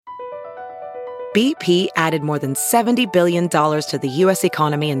BP added more than $70 billion to the U.S.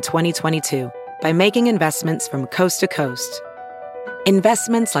 economy in 2022 by making investments from coast to coast.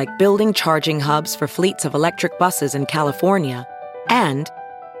 Investments like building charging hubs for fleets of electric buses in California and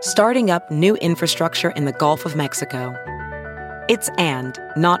starting up new infrastructure in the Gulf of Mexico. It's and,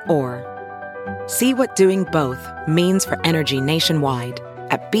 not or. See what doing both means for energy nationwide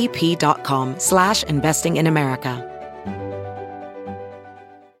at bp.com/investing in America.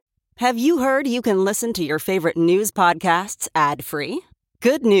 Have you heard you can listen to your favorite news podcasts ad-free?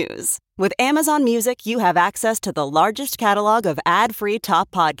 Good news. With Amazon Music, you have access to the largest catalog of ad-free top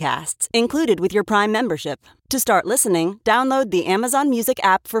podcasts included with your Prime membership. To start listening, download the Amazon Music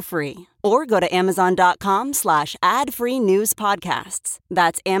app for free or go to amazon.com/ad-free news podcasts.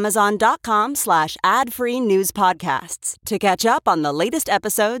 That's amazon.com/ad-free news podcasts to catch up on the latest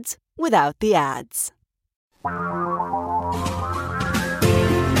episodes without the ads.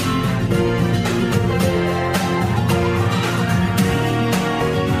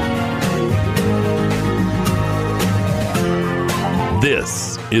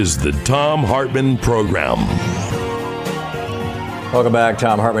 This is the Thom Hartmann Program. Welcome back.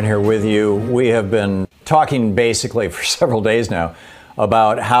 Thom Hartmann here with you. We have been talking basically for several days now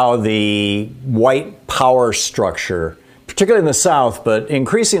about how the white power structure, particularly in the South, but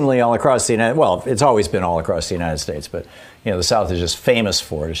increasingly all across the it's always been all across the United States, but the South is just famous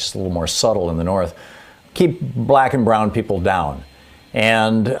for it. It's just a little more subtle in the North. Keep black and brown people down.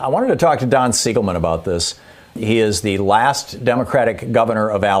 And I wanted to talk to Don Siegelman about this. He is the last Democratic governor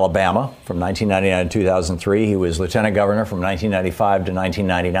of Alabama from 1999 to 2003. He was lieutenant governor from 1995 to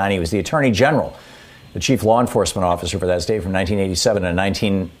 1999. He was the attorney general, the chief law enforcement officer for that state from 1987 to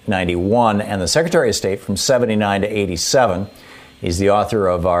 1991, and the secretary of state from 79 to 87. He's the author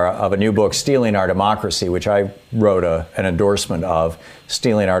of a new book, Stealing Our Democracy, which I wrote an endorsement of.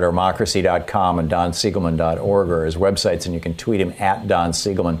 StealingOurDemocracy.com and DonSiegelman.org are his websites, and you can tweet him at Don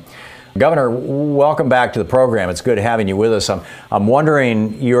Siegelman. Governor, welcome back to the program. It's good having you with us. I'm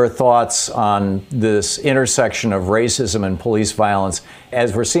wondering your thoughts on this intersection of racism and police violence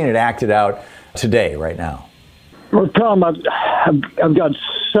as we're seeing it acted out today, right now. Well, Thom, I've got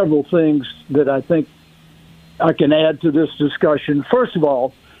several things that I think I can add to this discussion. First of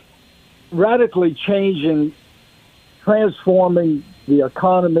all, radically changing, transforming the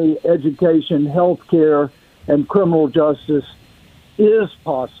economy, education, healthcare, and criminal justice is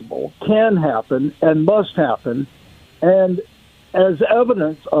possible, can happen, and must happen. And as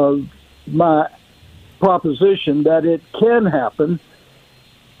evidence of my proposition that it can happen,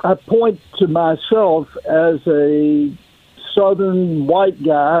 I point to myself as a Southern white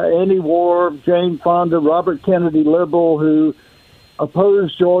guy, anti-war, Jane Fonda, Robert Kennedy liberal who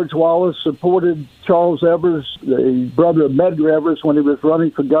opposed George Wallace, supported Charles Evers, the brother of Medgar Evers, when he was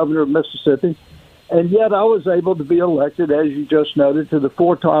running for governor of Mississippi. And yet I was able to be elected, as you just noted, to the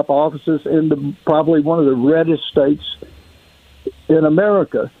 4 top offices in probably one of the reddest states in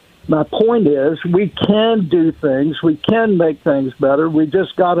America. My point is we can do things. We can make things better. We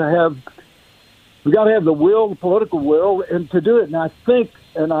just got to have the will, the political will, and to do it. And I think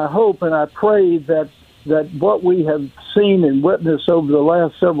and I hope and I pray that what we have seen and witnessed over the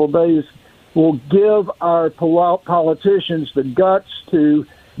last several days will give our politicians the guts to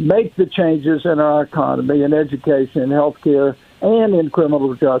make the changes in our economy and education and healthcare and in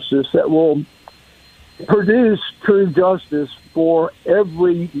criminal justice that will produce true justice for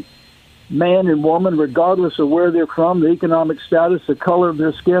every man and woman, regardless of where they're from, the economic status, the color of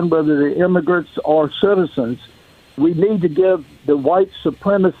their skin, whether they're immigrants or citizens. We need to give the white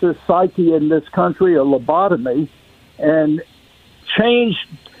supremacist psyche in this country a lobotomy and change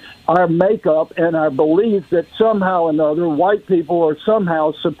our makeup and our belief that somehow or another white people are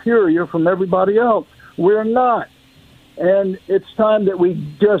somehow superior from everybody else. We're not. And it's time that we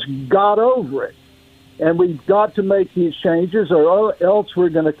just got over it. And we've got to make these changes, or else we're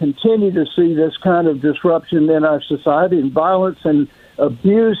going to continue to see this kind of disruption in our society and violence and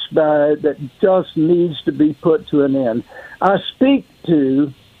abuse that just needs to be put to an end. I speak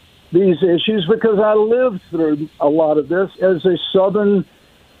to these issues because I lived through a lot of this as a Southern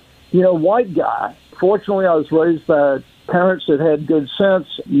white guy. Fortunately, I was raised by parents that had good sense,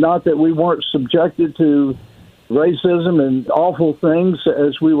 not that we weren't subjected to racism and awful things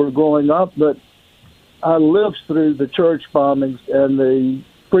as we were growing up, but I lived through the church bombings and the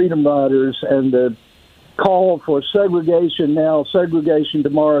Freedom Riders and the call for segregation now, segregation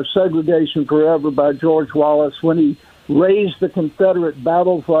tomorrow, segregation forever by George Wallace when he raised the Confederate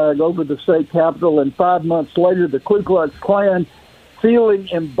battle flag over the state capitol, and 5 months later the Ku Klux Klan feeling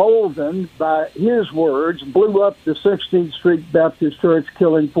emboldened by his words, blew up the 16th Street Baptist Church,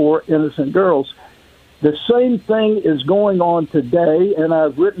 killing 4 innocent girls. The same thing is going on today, and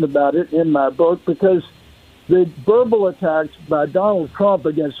I've written about it in my book, because the verbal attacks by Donald Trump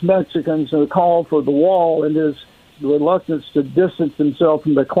against Mexicans and the call for the wall and his reluctance to distance himself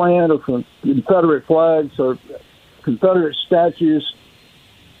from the Klan or from Confederate flags or Confederate statues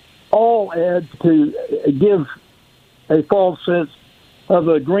all add to give a false sense of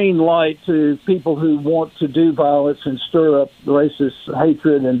a green light to people who want to do violence and stir up racist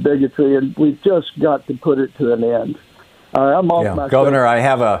hatred and bigotry, and we've just got to put it to an end. I'm off my Governor, I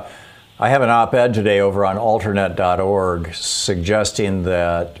have an op-ed today over on alternate.org suggesting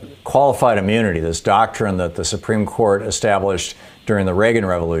that qualified immunity, this doctrine that the Supreme Court established during the Reagan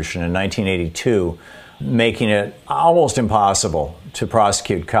Revolution in 1982, making it almost impossible to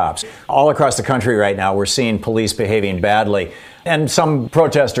prosecute cops. All across the country right now, we're seeing police behaving badly, and some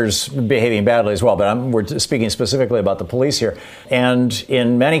protesters behaving badly as well, but we're speaking specifically about the police here. And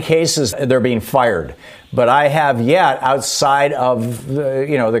in many cases, they're being fired. But I have yet, outside of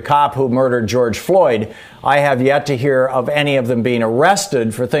the cop who murdered George Floyd, I have yet to hear of any of them being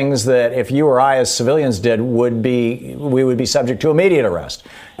arrested for things that if you or I as civilians did we would be subject to immediate arrest.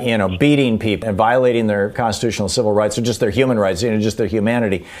 Beating people and violating their constitutional civil rights or just their human rights, just their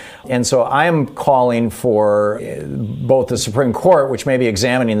humanity. And so I'm calling for both the Supreme Court, which may be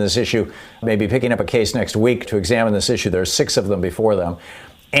examining this issue, maybe picking up a case next week to examine this issue. There's 6 of them before them.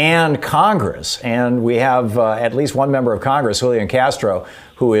 And Congress. And we have at least one member of Congress, Julian Castro,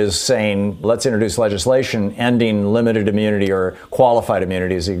 who is saying, let's introduce legislation ending limited immunity or qualified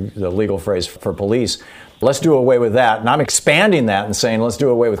immunity is the legal phrase for police. Let's do away with that. And I'm expanding that and saying let's do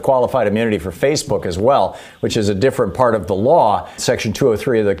away with qualified immunity for Facebook as well, which is a different part of the law. Section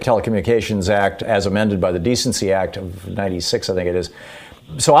 203 of the Telecommunications Act, as amended by the Decency Act of 96, I think it is.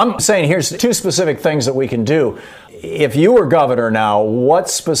 So I'm saying here's 2 specific things that we can do. If you were governor now, what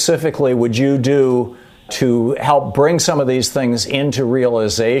specifically would you do to help bring some of these things into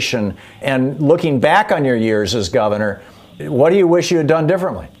realization? And looking back on your years as governor, what do you wish you had done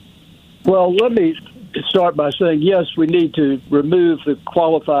differently? Well, let me start by saying, yes, we need to remove the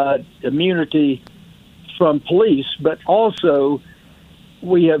qualified immunity from police, but also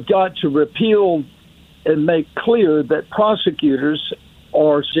we have got to repeal and make clear that prosecutors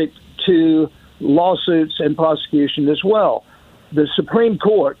are subject to lawsuits and prosecution as well. The Supreme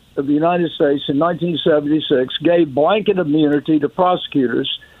Court of the United States in 1976 gave blanket immunity to prosecutors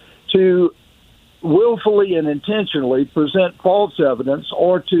to willfully and intentionally present false evidence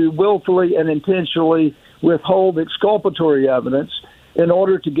or to willfully and intentionally withhold exculpatory evidence in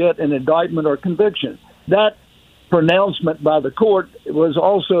order to get an indictment or conviction. That pronouncement by the court was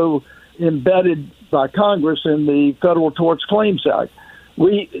also embedded by Congress in the Federal Tort Claims Act.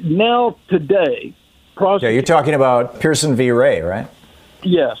 We now today you're talking about Pearson v. Ray, right?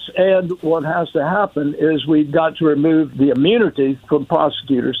 Yes, and what has to happen is we've got to remove the immunity from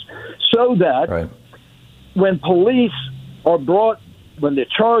prosecutors so that when police are when the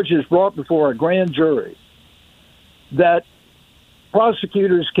charge is brought before a grand jury, that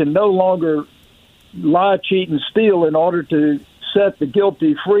prosecutors can no longer lie, cheat, and steal in order to set the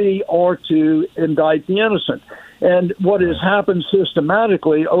guilty free or to indict the innocent. And what has happened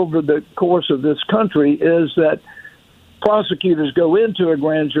systematically over the course of this country is that prosecutors go into a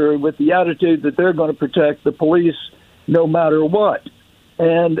grand jury with the attitude that they're going to protect the police no matter what.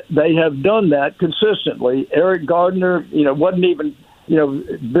 And they have done that consistently. Eric Gardner, wasn't even,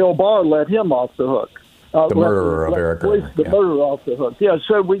 Bill Barr let him off the hook. The murderer of Eric Gardner. The murderer off the hook. Yeah,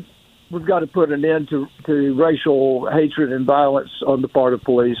 so we've got to put an end to racial hatred and violence on the part of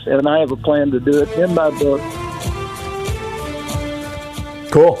police. And I have a plan to do it in my book.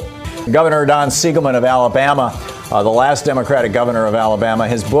 Cool. Governor Don Siegelman of Alabama, the last Democratic governor of Alabama.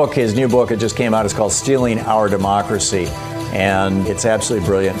 His new book, it just came out. It's called Stealing Our Democracy. And it's absolutely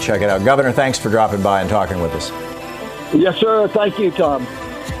brilliant. Check it out. Governor, thanks for dropping by and talking with us. Yes, sir. Thank you, Tom.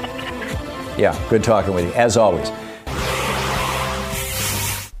 Yeah, good talking with you, as always.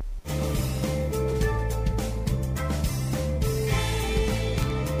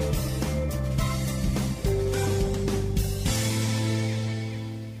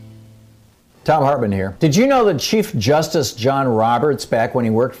 Thom Hartman here. Did you know that Chief Justice John Roberts, back when he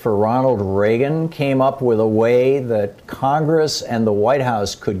worked for Ronald Reagan, came up with a way that Congress and the White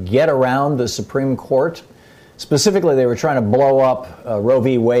House could get around the Supreme Court? Specifically, they were trying to blow up Roe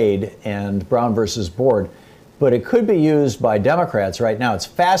v. Wade and Brown versus Board, but it could be used by Democrats right now. It's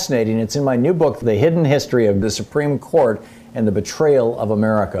fascinating. It's in my new book, The Hidden History of the Supreme Court and the Betrayal of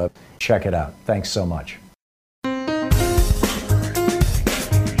America. Check it out. Thanks so much.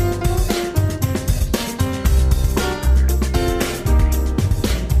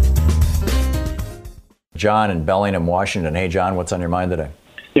 John in Bellingham, Washington. Hey, John, what's on your mind today?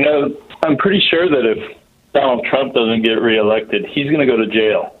 You know, I'm pretty sure that if Donald Trump doesn't get reelected, he's going to go to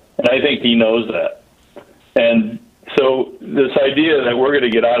jail. And I think he knows that. And so this idea that we're going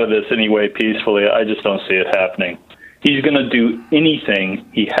to get out of this anyway peacefully, I just don't see it happening. He's going to do anything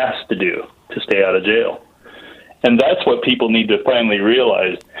he has to do to stay out of jail. And that's what people need to finally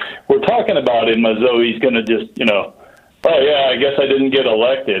realize. We're talking about him as though he's going to just, oh, yeah, I guess I didn't get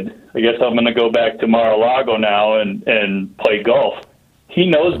elected. I guess I'm going to go back to Mar-a-Lago now and play golf. He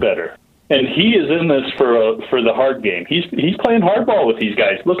knows better. And he is in this for the hard game. He's playing hardball with these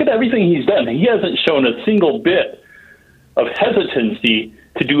guys. Look at everything he's done. He hasn't shown a single bit of hesitancy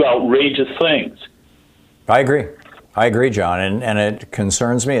to do outrageous things. I agree, John, and it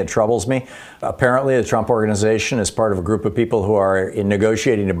concerns me. It troubles me. Apparently, the Trump Organization is part of a group of people who are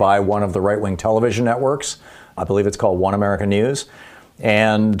negotiating to buy one of the right-wing television networks. I believe it's called One American News.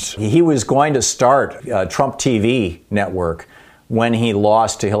 And he was going to start a Trump TV network when he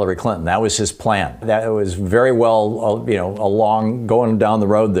lost to Hillary Clinton. That was his plan. That was very well, along going down the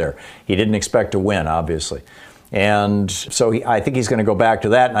road there. He didn't expect to win, obviously. And so I think he's going to go back to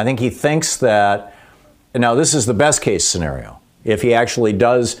that. And I think he thinks that, now this is the best case scenario, if he actually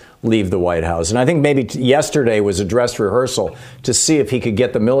does leave the White House. And I think maybe yesterday was a dress rehearsal to see if he could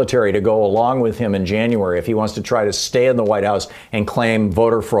get the military to go along with him in January, if he wants to try to stay in the White House and claim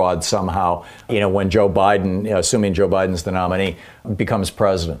voter fraud somehow, when Joe Biden, assuming Joe Biden's the nominee, becomes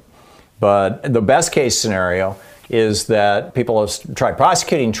president. But the best case scenario is that people have tried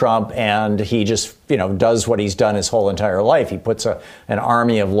prosecuting Trump and he just, does what he's done his whole entire life. He puts an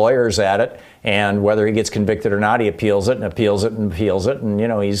army of lawyers at it, and whether he gets convicted or not, he appeals it and appeals it and appeals it. And,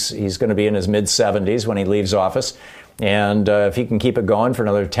 he's going to be in his mid-70s when he leaves office. And if he can keep it going for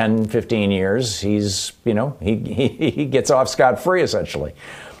another 10, 15 years, he's, he gets off scot-free, essentially.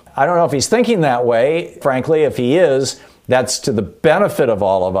 I don't know if he's thinking that way. Frankly, if he is, that's to the benefit of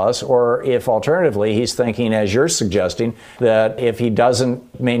all of us, or if alternatively he's thinking, as you're suggesting, that if he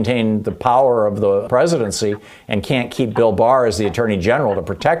doesn't maintain the power of the presidency and can't keep Bill Barr as the Attorney General to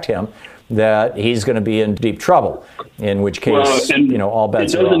protect him, that he's going to be in deep trouble, in which case, all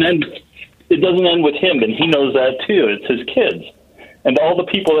bets are off. It doesn't end with him, and he knows that too. It's his kids and all the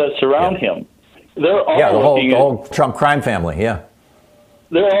people that surround him. They're all the whole Trump crime family,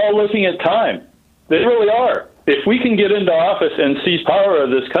 They're all looking at time. They really are. If we can get into office and seize power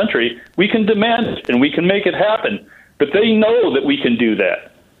of this country, we can demand it and we can make it happen. But they know that we can do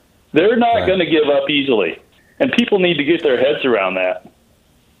that. They're not going to give up easily. And people need to get their heads around that.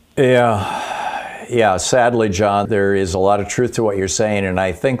 Yeah, sadly, John, there is a lot of truth to what you're saying. And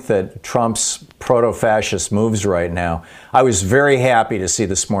I think that Trump's proto-fascist moves right now, I was very happy to see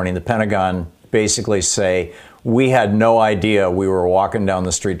this morning the Pentagon basically say, we had no idea we were walking down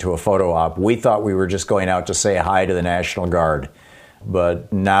the street to a photo op. We thought we were just going out to say hi to the National Guard.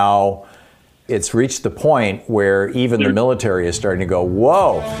 But now it's reached the point where even the military is starting to go,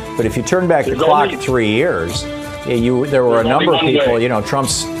 whoa. But if you turn back the clock 3 years, there were a number of people,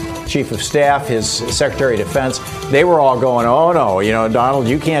 Trump's chief of staff, his secretary of defense, they were all going, oh no, Donald,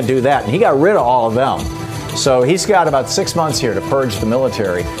 you can't do that. And he got rid of all of them. So he's got about 6 months here to purge the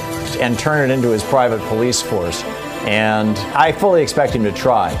military and turn it into his private police force. And I fully expect him to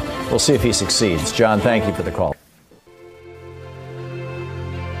try. We'll see if he succeeds. John, thank you for the call.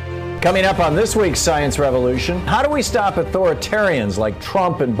 Coming up on this week's Science Revolution, how do we stop authoritarians like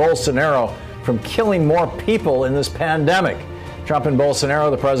Trump and Bolsonaro from killing more people in this pandemic? Trump and Bolsonaro,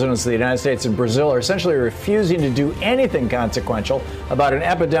 the presidents of the United States and Brazil, are essentially refusing to do anything consequential about an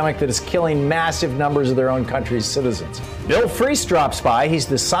epidemic that is killing massive numbers of their own country's citizens. Bill Friess drops by. He's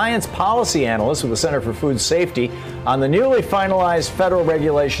the science policy analyst with the Center for Food Safety on the newly finalized federal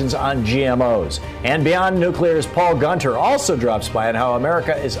regulations on GMOs. And Beyond Nuclear's Paul Gunter also drops by on how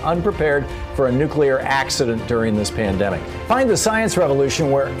America is unprepared for a nuclear accident during this pandemic. Find the Science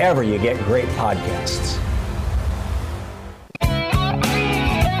Revolution wherever you get great podcasts.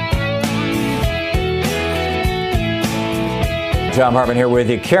 Thom Hartman here with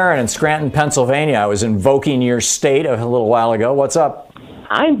you. Karen in Scranton, Pennsylvania. I was invoking your state a little while ago. What's up?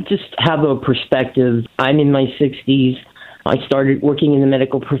 I just have a perspective. I'm in my 60s. I started working in the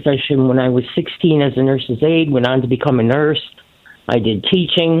medical profession when I was 16 as a nurse's aide, went on to become a nurse. I did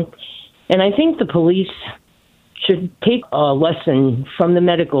teaching. And I think the police should take a lesson from the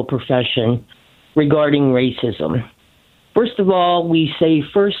medical profession regarding racism. First of all, we say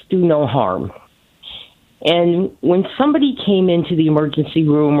first do no harm. And when somebody came into the emergency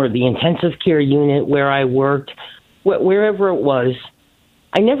room or the intensive care unit where I worked, wherever it was,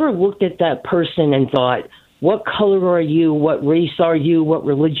 I never looked at that person and thought, what color are you? What race are you? What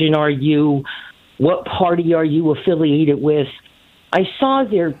religion are you? what party are you affiliated with. I saw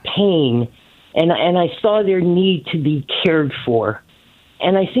their pain, and I saw their need to be cared for.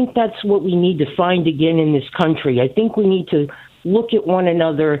 And I think that's what we need to find again in this country. I think we need to look at one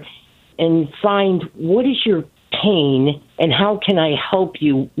another and find what is your pain and how can I help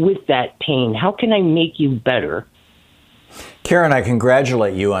you with that pain? How can I make you better? Karen, I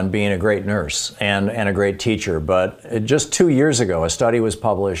congratulate you on being a great nurse and a great teacher. But just 2 years ago, a study was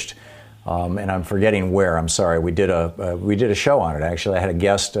published, and I'm forgetting where. I'm sorry. We did a show on it. Actually, I had a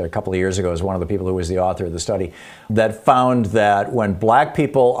guest a couple of years ago as one of the people who was the author of the study that found that when black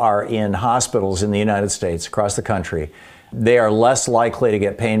people are in hospitals in the United States, across the country, they are less likely to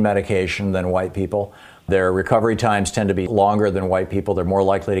get pain medication than white people. Their recovery times tend to be longer than white people. They're more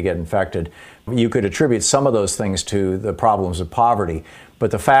likely to get infected. You could attribute some of those things to the problems of poverty,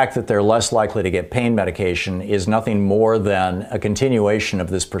 but the fact that they're less likely to get pain medication is nothing more than a continuation of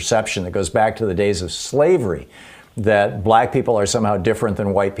this perception that goes back to the days of slavery, that black people are somehow different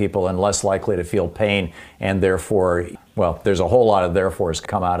than white people and less likely to feel pain, and therefore, well, there's a whole lot of therefores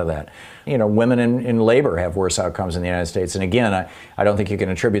come out of that. You know, women in labor have worse outcomes in the United States. And again, I don't think you can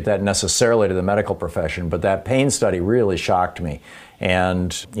attribute that necessarily to the medical profession, but that pain study really shocked me.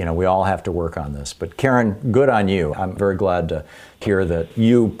 And, you know, we all have to work on this. But Karen, good on you. I'm very glad to hear that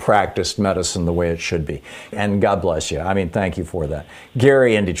you practiced medicine the way it should be. And God bless you. I mean, thank you for that.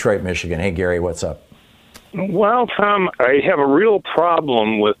 Gary in Detroit, Michigan. Hey, Gary, what's up? Well, Tom, I have a real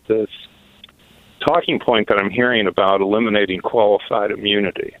problem with this talking point that I'm hearing about eliminating qualified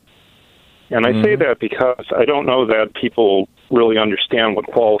immunity. And I say that because I don't know that people really understand what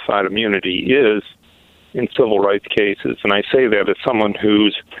qualified immunity is in civil rights cases. And I say that as someone who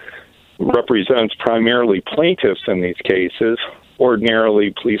represents primarily plaintiffs in these cases,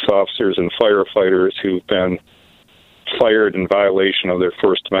 ordinarily police officers and firefighters who've been fired in violation of their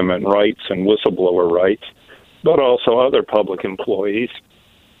First Amendment rights and whistleblower rights, but also other public employees.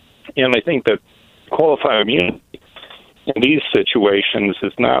 And I think that qualified immunity in these situations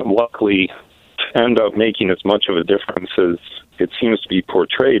is not likely to end up making as much of a difference as it seems to be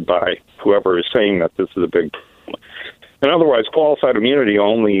portrayed by whoever is saying that this is a big problem. And otherwise, qualified immunity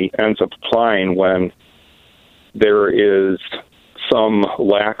only ends up applying when there is some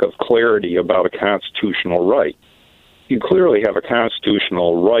lack of clarity about a constitutional right. You clearly have a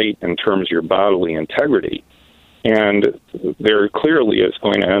constitutional right in terms of your bodily integrity, and there clearly is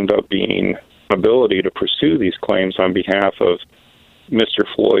going to end up being ability to pursue these claims on behalf of Mr.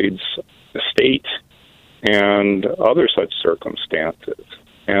 Floyd's estate and other such circumstances.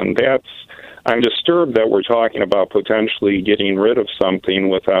 And I'm disturbed that we're talking about potentially getting rid of something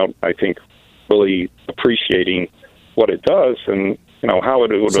without, I think, really appreciating what it does and, you know, how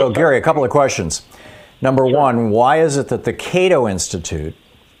it would. So, Gary, a couple of questions. Number one, why is it that the Cato Institute,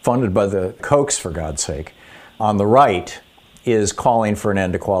 funded by the Kochs, for God's sake, on the right, is calling for an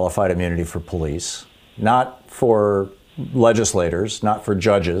end to qualified immunity for police, not for legislators, not for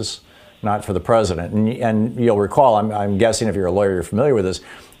judges, not for the president? And you'll recall, I'm guessing if you're a lawyer, you're familiar with this,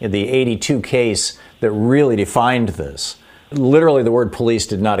 in the 82 case that really defined this, literally the word police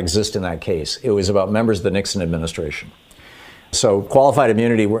did not exist in that case. It was about members of the Nixon administration. So qualified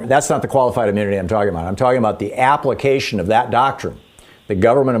immunity, that's not the qualified immunity I'm talking about. I'm talking about the application of that doctrine. The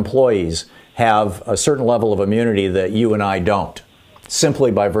government employees have a certain level of immunity that you and I don't,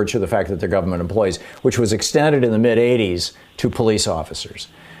 simply by virtue of the fact that they're government employees, which was extended in the mid-'80s to police officers.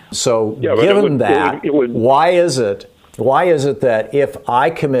 So given that, why is it that if I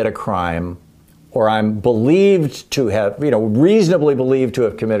commit a crime, or I'm believed to have, reasonably believed to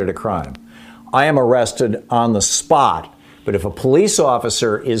have committed a crime, I am arrested on the spot? But if a police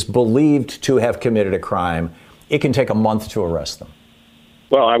officer is believed to have committed a crime, it can take a month to arrest them.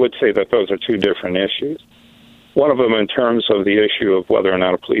 Well, I would say that those are two different issues. One of them in terms of the issue of whether or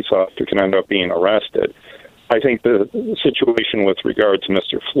not a police officer can end up being arrested. I think the situation with regard to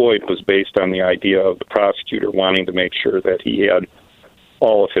Mr. Floyd was based on the idea of the prosecutor wanting to make sure that he had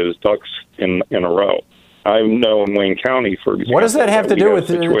all of his ducks in a row. I know in Wayne County, for example... What does that have to do with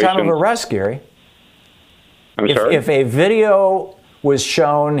the time of arrest, Gary? I'm sorry? If a video was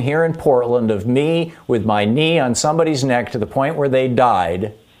shown here in Portland of me with my knee on somebody's neck to the point where they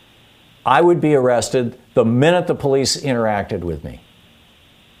died, I would be arrested the minute the police interacted with me.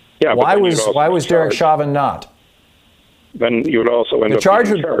 Yeah, why was Derek Chauvin not? Then you would also end up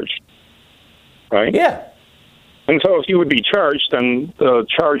being charged, right? Yeah. And so if you would be charged, then the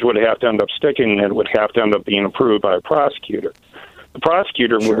charge would have to end up sticking, and it would have to end up being approved by a prosecutor. The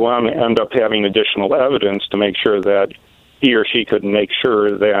prosecutor would want to end up having additional evidence to make sure that he or she could make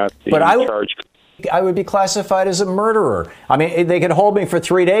sure that the charge... I would be classified as a murderer. I mean, they could hold me for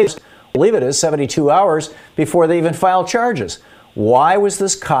 3 days. I believe it is 72 hours before they even file charges. Why was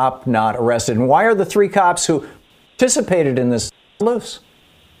this cop not arrested? And why are the 3 cops who participated in this loose?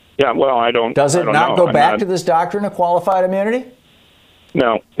 Yeah, well, I don't. Does it I don't not know. go back to this doctrine of qualified immunity?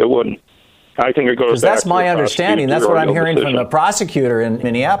 No, it wouldn't. I think it goes because back that's my understanding. That's what I'm hearing from the prosecutor in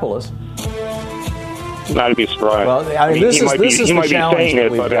Minneapolis. Not to be surprised. Well, I mean, this is the challenge that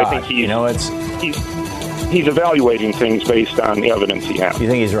we've got. I think he's evaluating things based on the evidence he has. You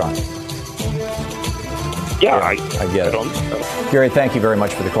think he's wrong? Yeah, I get it. Gary, thank you very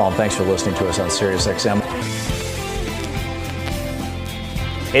much for the call, and thanks for listening to us on SiriusXM.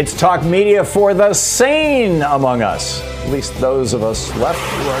 It's talk media for the sane among us, at least those of us left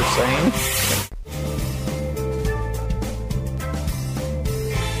who are sane.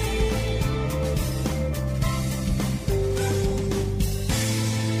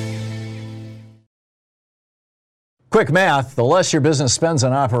 Quick math, the less your business spends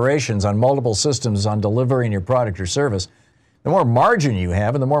on operations, on multiple systems, on delivering your product or service, the more margin you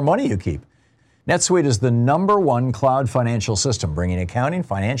have and the more money you keep. NetSuite is the #1 cloud financial system, bringing accounting,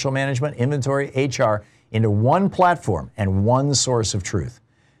 financial management, inventory, HR into one platform and one source of truth.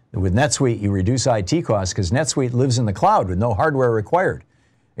 With NetSuite, you reduce IT costs because NetSuite lives in the cloud with no hardware required,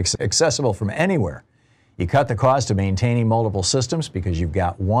 accessible from anywhere. You cut the cost of maintaining multiple systems because you've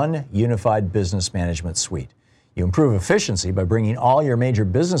got one unified business management suite. You improve efficiency by bringing all your major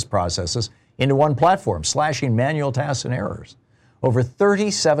business processes into one platform, slashing manual tasks and errors. Over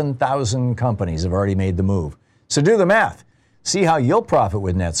 37,000 companies have already made the move. So do the math. See how you'll profit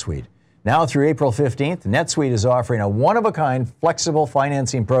with NetSuite. Now through April 15th, NetSuite is offering a one-of-a-kind flexible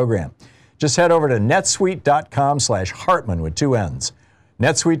financing program. Just head over to netsuite.com/Hartman with 2 N's.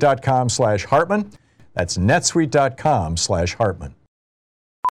 netsuite.com/Hartman. That's netsuite.com/Hartman.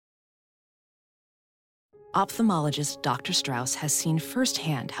 Ophthalmologist Dr. Strauss has seen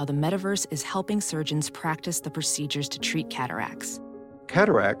firsthand how the metaverse is helping surgeons practice the procedures to treat cataracts.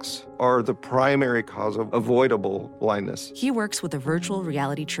 Cataracts are the primary cause of avoidable blindness. He works with a virtual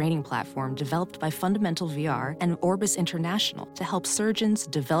reality training platform developed by Fundamental VR and Orbis International to help surgeons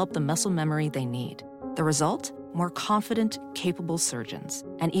develop the muscle memory they need. The result? More confident, capable surgeons.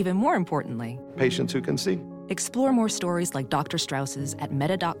 And even more importantly, patients who can see. Explore more stories like Dr. Strauss's at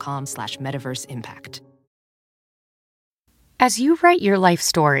meta.com/metaverseimpact. As you write your life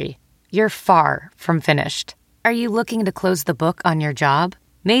story, you're far from finished. Are you looking to close the book on your job?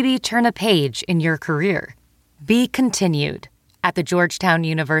 Maybe turn a page in your career? Be continued at the Georgetown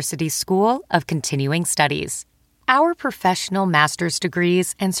University School of Continuing Studies. Our professional master's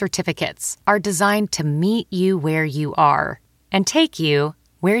degrees and certificates are designed to meet you where you are and take you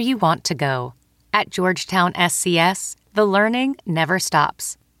where you want to go. At Georgetown SCS, the learning never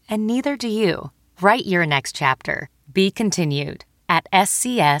stops, and neither do you. Write your next chapter. Be continued at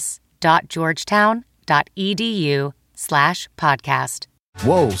scs.georgetown.edu/podcast.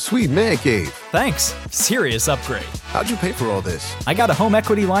 Whoa, sweet man cave. Thanks. Serious upgrade. How'd you pay for all this? I got a home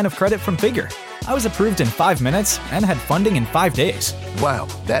equity line of credit from Figure. I was approved in 5 minutes and had funding in 5 days. Wow,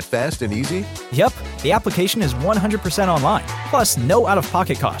 that fast and easy? Yep. The application is 100% online, plus no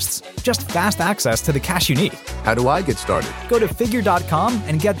out-of-pocket costs. Just fast access to the cash you need. How do I get started? Go to figure.com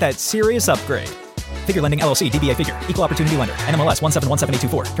and get that serious upgrade. Figure Lending LLC, DBA Figure, Equal Opportunity Lender, NMLS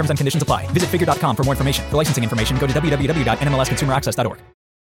 1717824. Terms and conditions apply. Visit figure.com for more information. For licensing information, go to www.nmlsconsumeraccess.org.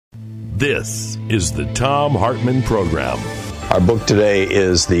 This is the Thom Hartman Program. Our book today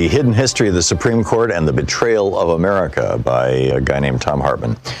is The Hidden History of the Supreme Court and the Betrayal of America by a guy named Thom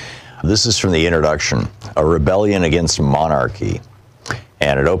Hartman. This is from the introduction, A Rebellion Against Monarchy.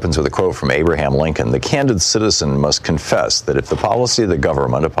 And it opens with a quote from Abraham Lincoln. The candid citizen must confess that if the policy of the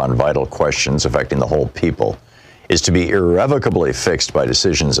government upon vital questions affecting the whole people is to be irrevocably fixed by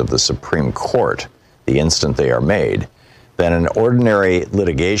decisions of the Supreme Court the instant they are made, then in ordinary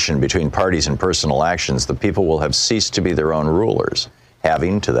litigation between parties and personal actions, the people will have ceased to be their own rulers,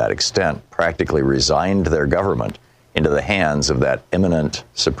 having, to that extent, practically resigned their government into the hands of that eminent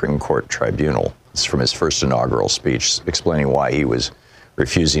Supreme Court tribunal. It's from his first inaugural speech, explaining why he was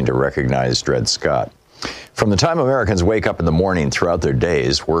refusing to recognize Dred Scott. From the time Americans wake up in the morning throughout their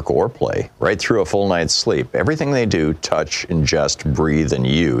days, work or play, right through a full night's sleep, everything they do, touch, ingest, breathe, and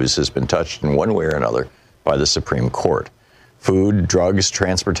use has been touched in one way or another by the Supreme Court. Food, drugs,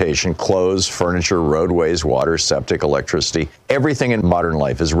 transportation, clothes, furniture, roadways, water, septic, electricity, everything in modern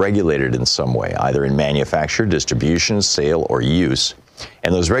life is regulated in some way, either in manufacture, distribution, sale, or use.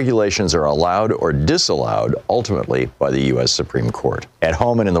 And those regulations are allowed or disallowed ultimately by the U.S. Supreme Court. At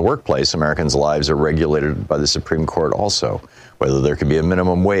home and in the workplace, Americans' lives are regulated by the Supreme Court also, whether there can be a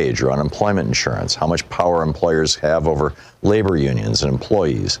minimum wage or unemployment insurance, how much power employers have over labor unions and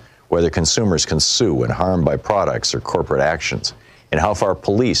employees, whether consumers can sue when harmed by products or corporate actions, and how far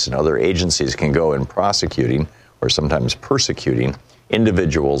police and other agencies can go in prosecuting, or sometimes persecuting,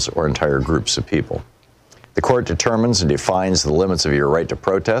 individuals or entire groups of people. The court determines and defines the limits of your right to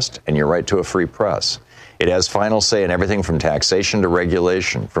protest and your right to a free press. It has final say in everything from taxation to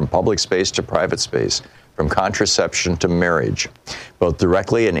regulation, from public space to private space, from contraception to marriage. Both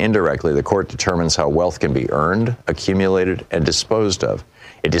directly and indirectly, the court determines how wealth can be earned, accumulated, and disposed of.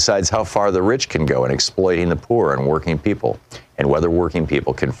 It decides how far the rich can go in exploiting the poor and working people, and whether working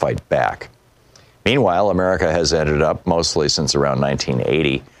people can fight back. Meanwhile, America has ended up, mostly since around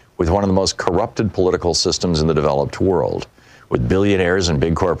 1980, with one of the most corrupted political systems in the developed world, with billionaires and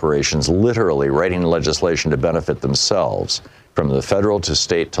big corporations literally writing legislation to benefit themselves, from the federal to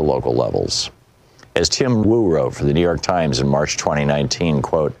state to local levels. As Tim Wu wrote for the New York Times in March 2019,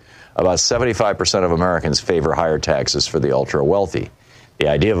 quote, about 75% of Americans favor higher taxes for the ultra-wealthy. The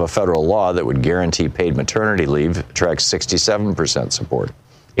idea of a federal law that would guarantee paid maternity leave attracts 67% support.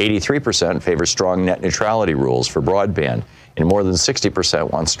 83% favor strong net neutrality rules for broadband, and more than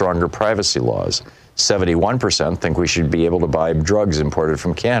 60% want stronger privacy laws. 71% think we should be able to buy drugs imported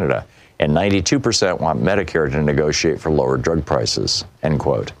from Canada, and 92% want Medicare to negotiate for lower drug prices, end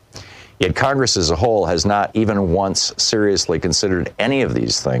quote. Yet Congress as a whole has not even once seriously considered any of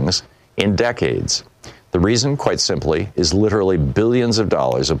these things in decades. The reason, quite simply, is literally billions of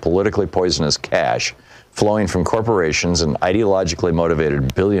dollars of politically poisonous cash flowing from corporations and ideologically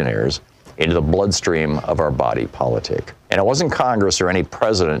motivated billionaires into the bloodstream of our body politic. And it wasn't Congress or any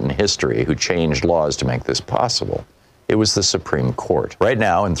president in history who changed laws to make this possible. It was the Supreme Court. Right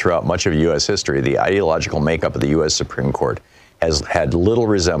now, and throughout much of U.S. history, the ideological makeup of the U.S. Supreme Court has had little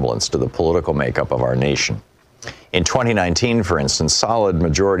resemblance to the political makeup of our nation. In 2019, for instance, solid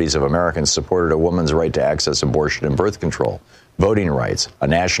majorities of Americans supported a woman's right to access abortion and birth control, voting rights, a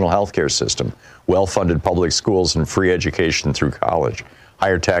national health care system, well-funded public schools and free education through college,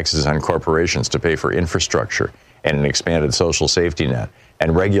 higher taxes on corporations to pay for infrastructure and an expanded social safety net,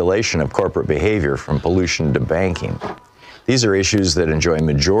 and regulation of corporate behavior from pollution to banking. These are issues that enjoy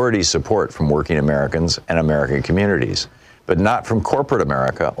majority support from working Americans and American communities, but not from corporate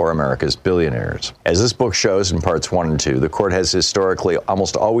America or America's billionaires. As this book shows in parts 1 and 2, the court has historically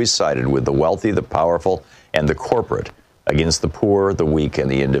almost always sided with the wealthy, the powerful, and the corporate against the poor, the weak, and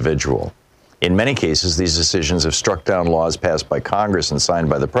the individual. In many cases, these decisions have struck down laws passed by Congress and signed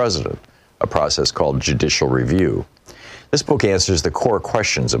by the president, a process called judicial review. This book answers the core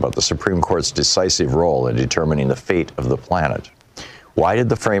questions about the Supreme Court's decisive role in determining the fate of the planet. Why did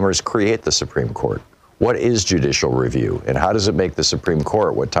the framers create the Supreme Court? What is judicial review, and how does it make the Supreme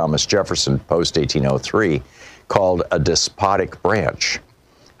Court what Thomas Jefferson, post-1803, called a despotic branch?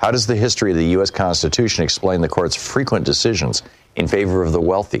 How does the history of the U.S. Constitution explain the court's frequent decisions in favor of the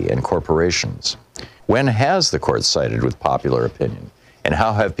wealthy and corporations? When has the court sided with popular opinion, and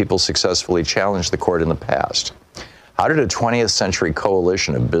how have people successfully challenged the court in the past? How did a 20th century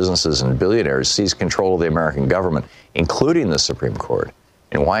coalition of businesses and billionaires seize control of the American government, including the Supreme Court?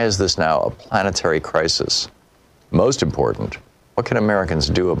 And why is this now a planetary crisis? Most important, what can Americans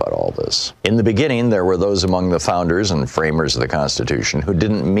do about all this? In the beginning, there were those among the founders and framers of the Constitution who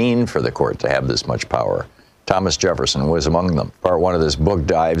didn't mean for the court to have this much power. Thomas Jefferson was among them. Part 1 of this book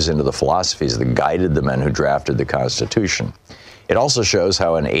dives into the philosophies that guided the men who drafted the Constitution. It also shows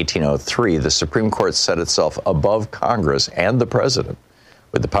how in 1803, the Supreme Court set itself above Congress and the president,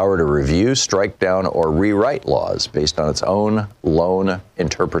 with the power to review, strike down, or rewrite laws based on its own lone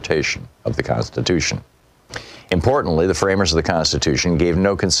interpretation of the Constitution. Importantly, the framers of the Constitution gave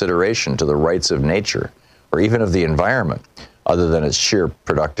no consideration to the rights of nature or even of the environment, other than its sheer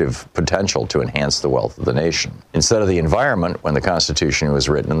productive potential to enhance the wealth of the nation. Instead of the environment, when the Constitution was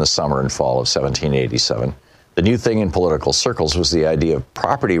written in the summer and fall of 1787, the new thing in political circles was the idea of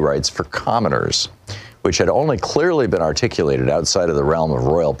property rights for commoners, which had only clearly been articulated outside of the realm of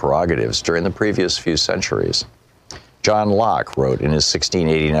royal prerogatives during the previous few centuries. John Locke wrote in his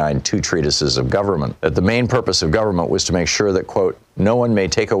 1689 Two Treatises of Government that the main purpose of government was to make sure that, quote, no one may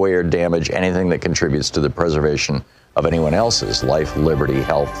take away or damage anything that contributes to the preservation of anyone else's life, liberty,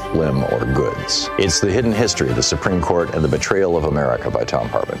 health, limb, or goods. It's The Hidden History of the Supreme Court and the Betrayal of America by Thom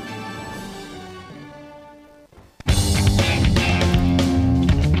Hartmann.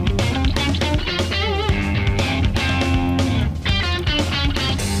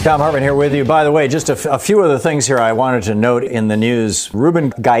 Thom Hartmann here with you. By the way, just a few other things here I wanted to note in the news.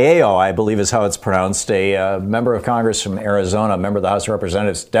 Ruben Gallo, I believe is how it's pronounced, a member of Congress from Arizona, member of the House of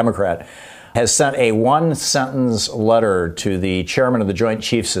Representatives, Democrat, has sent a one-sentence letter to the chairman of the Joint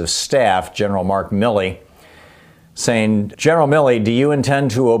Chiefs of Staff, General Mark Milley, saying, General Milley, do you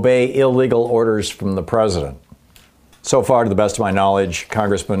intend to obey illegal orders from the president? So far, to the best of my knowledge,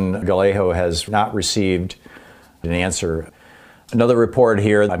 Congressman Galejo has not received an answer. Another report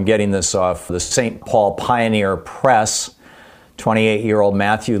here, I'm getting this off the St. Paul Pioneer Press. 28-year-old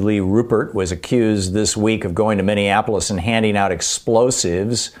Matthew Lee Rupert was accused this week of going to Minneapolis and handing out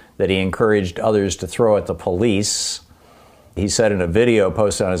explosives that he encouraged others to throw at the police. He said in a video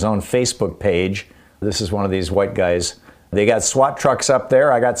posted on his own Facebook page, this is one of these white guys, they got SWAT trucks up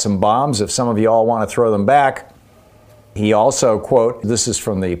there, I got some bombs, if some of you all want to throw them back. He also, quote, this is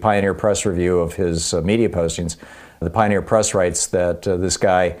from the Pioneer Press review of his media postings, the Pioneer Press writes that this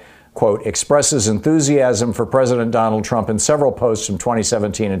guy, quote, expresses enthusiasm for President Donald Trump in several posts from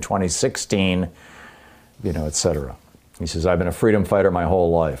 2017 and 2016, et cetera. He says, I've been a freedom fighter my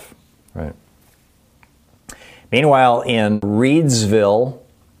whole life, right? Meanwhile, in Reedsville,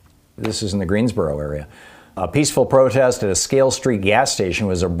 this is in the Greensboro area, a peaceful protest at a Scale Street gas station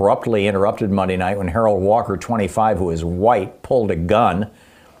was abruptly interrupted Monday night when Harold Walker, 25, who is white, pulled a gun.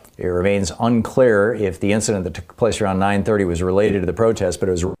 It remains unclear if the incident that took place around 9:30 was related to the protest, but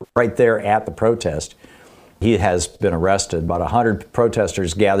it was right there at the protest. He has been arrested. About 100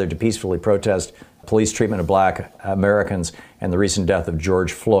 protesters gathered to peacefully protest police treatment of black Americans and the recent death of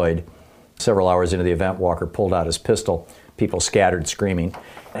George Floyd. Several hours into the event, Walker pulled out his pistol. People scattered screaming.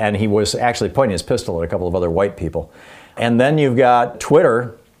 And he was actually pointing his pistol at a couple of other white people. And then you've got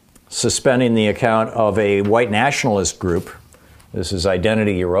Twitter suspending the account of a white nationalist group. This is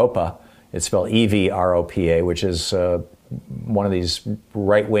Identity Europa. It's spelled EVROPA, which is one of these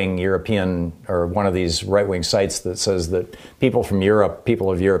right-wing European, or one of these right-wing sites that says that people from Europe,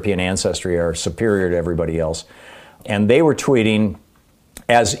 people of European ancestry, are superior to everybody else. And they were tweeting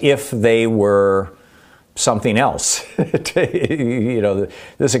as if they were something else.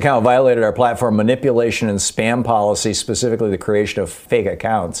 This account violated our platform manipulation and spam policy, specifically the creation of fake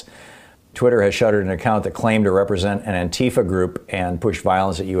accounts. Twitter has shuttered an account that claimed to represent an Antifa group and push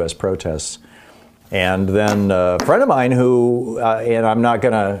violence at U.S. protests. And then a friend of mine who, and I'm not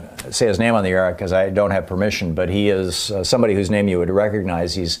going to say his name on the air because I don't have permission, but he is somebody whose name you would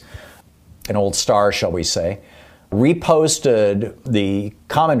recognize. He's an old star, shall we say. Reposted the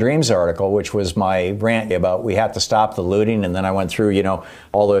Common Dreams article, which was my rant about we have to stop the looting. And then I went through,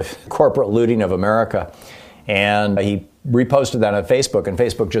 all the corporate looting of America. And he reposted that on Facebook, and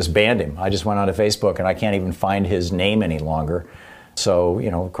Facebook just banned him. I just went onto Facebook, and I can't even find his name any longer. So,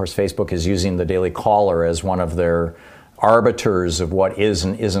 of course, Facebook is using the Daily Caller as one of their arbiters of what is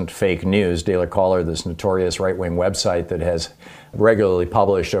and isn't fake news. Daily Caller, this notorious right-wing website that has regularly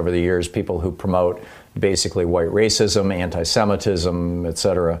published over the years people who promote basically white racism, anti-Semitism,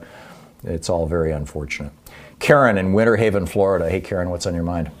 etc. It's all very unfortunate. Karen in Winter Haven, Florida. Hey, Karen, what's on your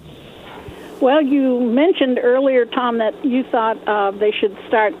mind? Well, you mentioned earlier, Tom, that you thought they should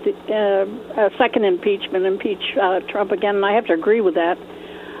start a second impeachment, impeach Trump again, and I have to agree with that.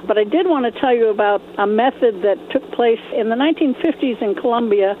 But I did want to tell you about a method that took place in the 1950s in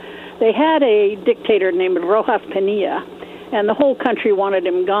Colombia. They had a dictator named Rojas Pinilla, and the whole country wanted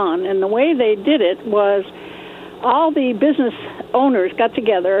him gone. And the way they did it was all the business owners got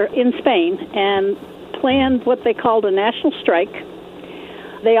together in Spain and planned what they called a national strike.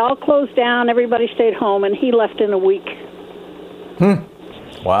 They all closed down, everybody stayed home, and he left in a week.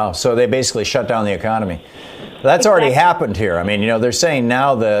 Wow, so they basically shut down the economy. That's already happened here. I mean, they're saying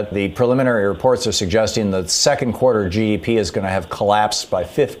now that the preliminary reports are suggesting that second quarter GDP is going to have collapsed by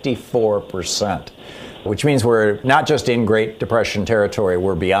 54%, which means we're not just in Great Depression territory,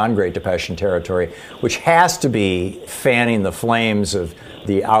 we're beyond Great Depression territory, which has to be fanning the flames of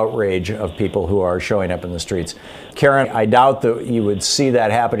the outrage of people who are showing up in the streets. Karen, I doubt that you would see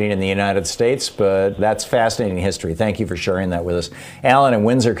that happening in the United States, but that's fascinating history. Thank you for sharing that with us. Alan in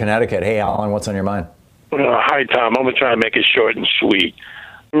Windsor, Connecticut. Hey, Alan, what's on your mind? Hi, Tom. I'm going to try and make it short and sweet.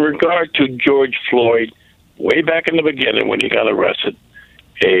 In regard to George Floyd, way back in the beginning when he got arrested,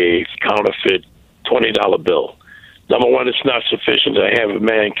 a counterfeit $20 bill. Number one, it's not sufficient to have a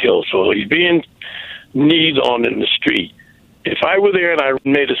man killed, so he's being kneed on in the street. If I were there and I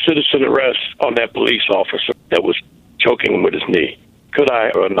made a citizen arrest on that police officer that was choking him with his knee, could I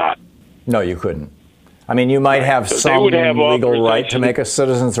or not? No, you couldn't. I mean, you might have some legal right to make a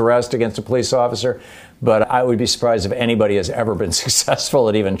citizen's arrest against a police officer, but I would be surprised if anybody has ever been successful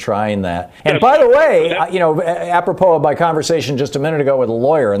at even trying that. And by the way, apropos of my conversation just a minute ago with a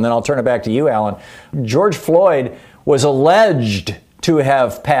lawyer, and then I'll turn it back to you, Alan, George Floyd was alleged to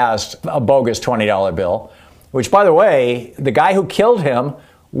have passed a bogus $20 bill, which, by the way, the guy who killed him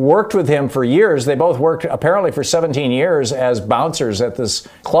worked with him for years. They both worked apparently for 17 years as bouncers at this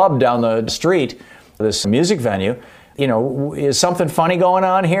club down the street. this music venue. You know, is something funny going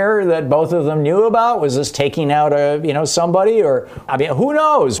on here that both of them knew about? Was this taking out somebody? Or, I mean, who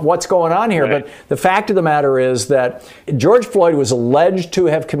knows what's going on here? Right. But the fact of the matter is that George Floyd was alleged to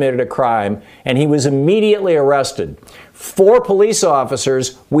have committed a crime, and he was immediately arrested. 4 police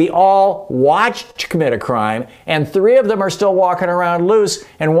officers we all watched commit a crime, and 3 of them are still walking around loose,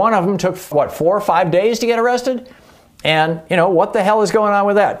 and one of them took, 4 or 5 days to get arrested? And, you know, what the hell is going on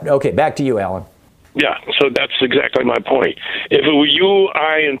with that? Okay, back to you, Alan. Yeah, so that's exactly my point. If it were you,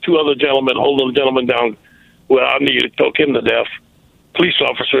 I, and 2 other gentlemen holding the gentleman down, well, I need to choke him to death, police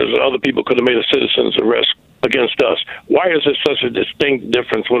officers and other people could have made a citizen's arrest against us. Why is there such a distinct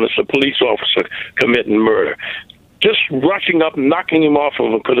difference when it's a police officer committing murder? Just rushing up and knocking him off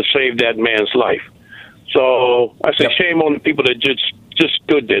of him could have saved that man's life. So I say shame on the people that just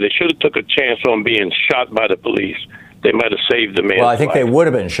stood there. They should have took a chance on being shot by the police. They might have saved the man's life. Well, I think they would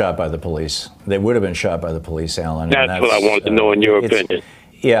have been shot by the police. They would have been shot by the police, Alan. That's what I wanted to know in your opinion.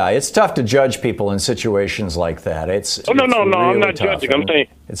 Yeah, it's tough to judge people in situations like that. No, really I'm not tough. judging. I'm saying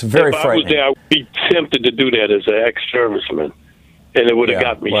it's very if frightening. I was there, I would be tempted to do that as an ex-serviceman, and it would have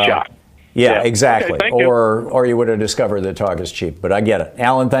got me shot. Yeah, exactly. Okay, thank you. Or you would have discovered that talk is cheap. But I get it.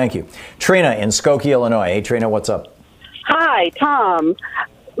 Alan, thank you. Trina in Skokie, Illinois. Hey, Trina, what's up? Hi, Tom.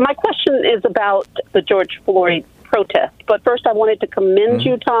 My question is about the George Floyd protest. But first, I wanted to commend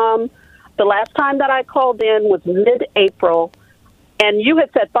you, Tom. The last time that I called in was mid-April, and you had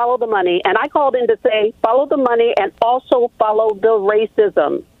said follow the money. And I called in to say follow the money and also follow the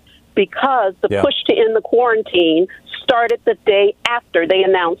racism, because the push to end the quarantine started the day after they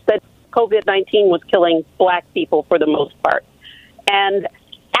announced that COVID-19 was killing black people for the most part. And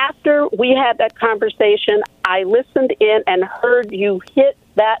after we had that conversation, I listened in and heard you hit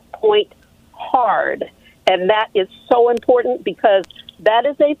that point hard. And that is so important, because that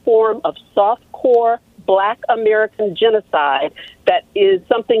is a form of soft-core black American genocide that is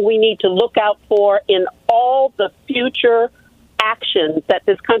something we need to look out for in all the future actions that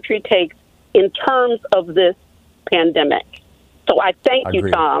this country takes in terms of this pandemic. So I thank you,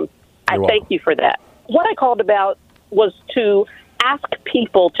 Tom. I thank you for that. What I called about was to ask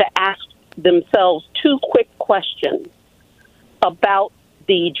people to ask themselves 2 quick questions about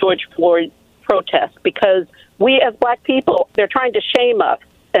the George Floyd protest, because we as black people, they're trying to shame us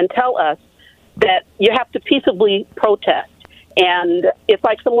and tell us that you have to peaceably protest. And it's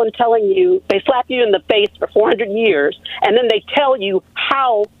like someone telling you, they slap you in the face for 400 years, and then they tell you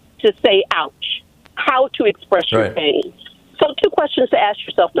how to say ouch, how to express your pain. So 2 questions to ask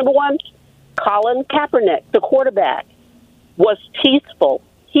yourself. Number 1, Colin Kaepernick, the quarterback, was peaceful.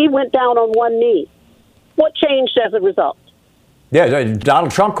 He went down on one knee. What changed as a result? Yeah,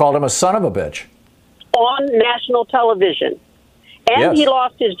 Donald Trump called him a son of a bitch. On national television. And he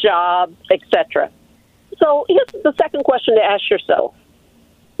lost his job, etc. So here's the second question to ask yourself.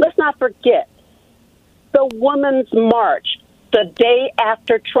 Let's not forget the Women's March the day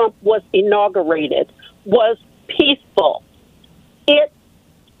after Trump was inaugurated was peaceful. It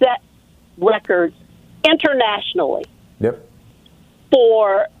set records internationally. Yep.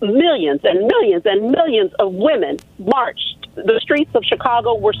 For millions and millions and millions of women marched. The streets of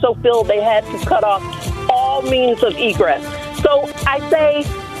Chicago were so filled they had to cut off all means of egress. So I say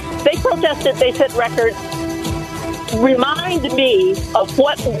they protested, they set records. Remind me of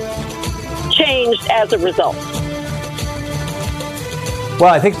what changed as a result.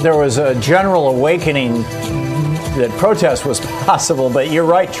 Well, I think there was a general awakening that protest was possible, but you're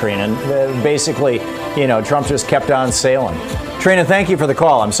right, Trina. Basically, Trump just kept on sailing. Trina, thank you for the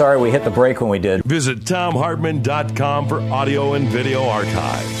call. I'm sorry we hit the break when we did. Visit TomHartman.com for audio and video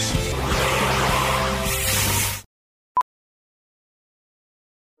archives.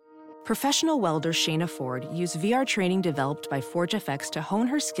 Professional welder Shayna Ford used VR training developed by ForgeFX to hone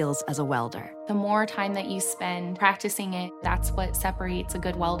her skills as a welder. The more time that you spend practicing it, that's what separates a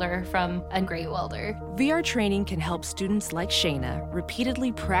good welder from a great welder. VR training can help students like Shayna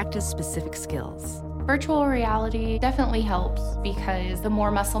repeatedly practice specific skills. Virtual reality definitely helps, because the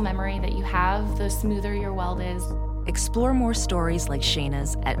more muscle memory that you have, the smoother your weld is. Explore more stories like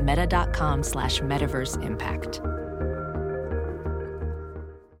Shayna's at meta.com/metaverseimpact.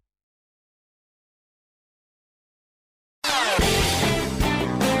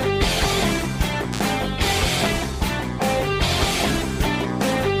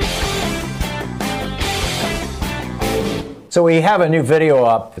 So we have a new video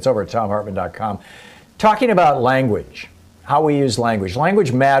up. It's over at TomHartman.com, talking about language, how we use language.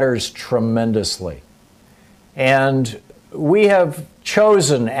 Language matters tremendously. And we have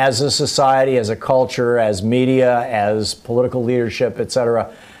chosen as a society, as a culture, as media, as political leadership, etc.,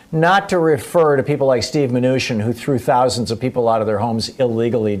 not to refer to people like Steve Mnuchin, who threw thousands of people out of their homes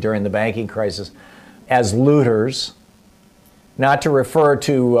illegally during the banking crisis, as looters, not to refer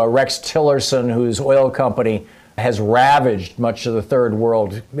to Rex Tillerson, whose oil company has ravaged much of the third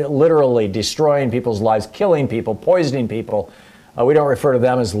world, literally destroying people's lives, killing people, poisoning people. We don't refer to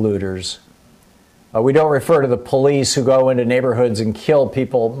them as looters. We don't refer to the police who go into neighborhoods and kill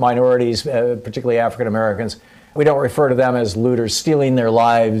people, minorities, particularly African Americans. We don't refer to them as looters, stealing their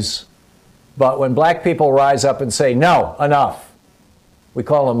lives. But when black people rise up and say, no, enough, we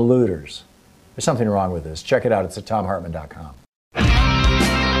call them looters. There's something wrong with this. Check it out. It's at ThomHartman.com.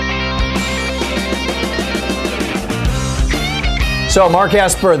 So Mark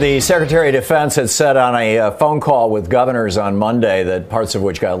Esper, the Secretary of Defense, had said on a phone call with governors on Monday, that parts of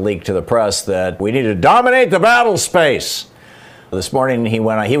which got leaked to the press, that we need to dominate the battle space. This morning he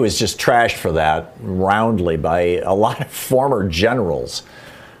was just trashed for that roundly by a lot of former generals,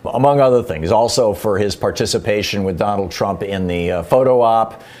 among other things. Also for his participation with Donald Trump in the photo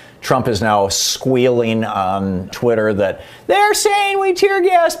op. Trump is now squealing on Twitter that they're saying we tear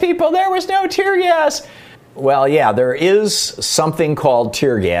gas people. There was no tear gas. Well, yeah, there is something called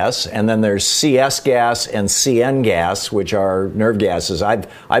tear gas, and then there's CS gas and CN gas, which are nerve gases.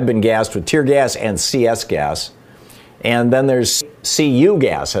 I've been gassed with tear gas and CS gas. And then there's CU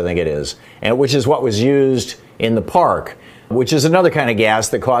gas, I think it is, and which is what was used in the park, which is another kind of gas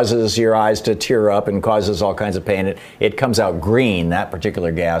that causes your eyes to tear up and causes all kinds of pain. It comes out green, that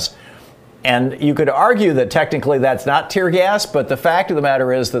particular gas. And you could argue that technically that's not tear gas, but the fact of the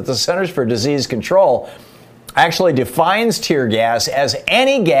matter is that the Centers for Disease Control actually defines tear gas as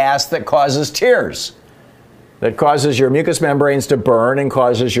any gas that causes tears, that causes your mucous membranes to burn and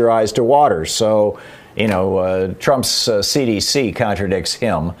causes your eyes to water. So, Trump's CDC contradicts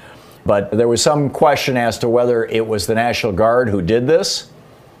him. But there was some question as to whether it was the National Guard who did this,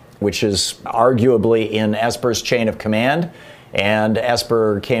 which is arguably in Esper's chain of command. And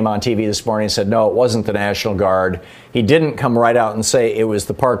Esper came on TV this morning and said, no, it wasn't the National Guard. He didn't come right out and say it was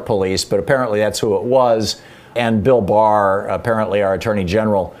the Park Police, but apparently that's who it was. And Bill Barr, apparently our Attorney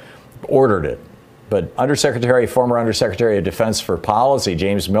General, ordered it. But former Undersecretary of Defense for Policy,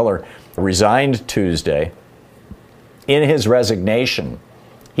 James Miller, resigned Tuesday. In his resignation,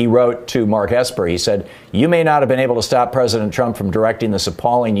 he wrote to Mark Esper, he said, you may not have been able to stop President Trump from directing this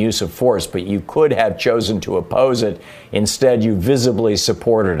appalling use of force, but you could have chosen to oppose it. Instead, you visibly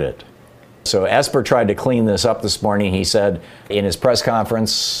supported it. So Esper tried to clean this up this morning. He said in his press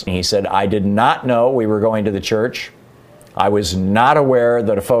conference, he said, I did not know we were going to the church. I was not aware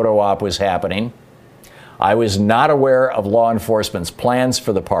that a photo op was happening. I was not aware of law enforcement's plans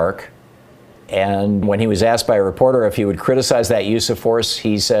for the park. And when he was asked by a reporter if he would criticize that use of force,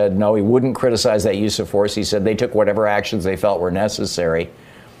 he said no, he wouldn't criticize that use of force. He said they took whatever actions they felt were necessary.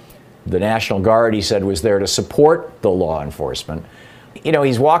 The National Guard, he said, was there to support the law enforcement.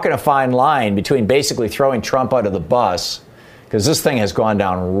 He's walking a fine line between basically throwing Trump under the bus, because this thing has gone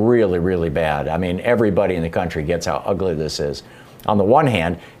down really, really bad. I mean, everybody in the country gets how ugly this is, on the one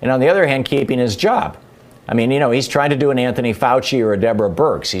hand, and on the other hand, keeping his job. I mean, he's trying to do an Anthony Fauci or a Deborah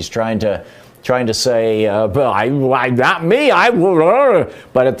Birx. He's trying to say, not me,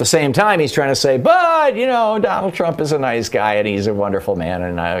 but at the same time, he's trying to say, but, Donald Trump is a nice guy and he's a wonderful man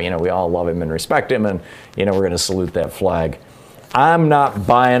and, we all love him and respect him and, we're going to salute that flag. I'm not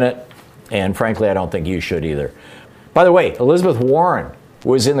buying it, and frankly, I don't think you should either. By the way, Elizabeth Warren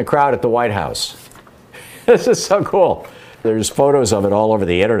was in the crowd at the White House. This is so cool. There's photos of it all over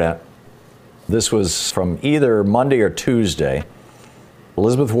the internet. This was from either Monday or Tuesday.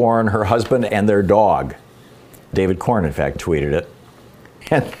 Elizabeth Warren, her husband, and their dog. David Corn, in fact, tweeted it.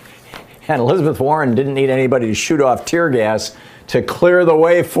 And Elizabeth Warren didn't need anybody to shoot off tear gas to clear the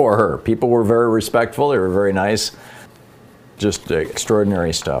way for her. People were very respectful. They were very nice. Just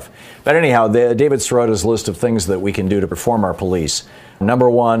extraordinary stuff. But anyhow, David Sirota's list of things that we can do to reform our police. Number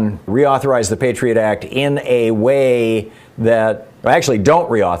one, reauthorize the Patriot Act in a way that, actually don't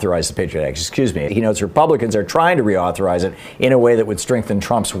reauthorize the Patriot Act, excuse me. He notes Republicans are trying to reauthorize it in a way that would strengthen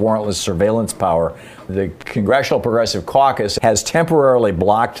Trump's warrantless surveillance power. The Congressional Progressive Caucus has temporarily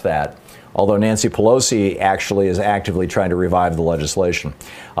blocked that, although Nancy Pelosi actually is actively trying to revive the legislation.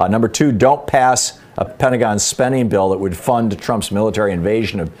 Number two, don't pass a Pentagon spending bill that would fund Trump's military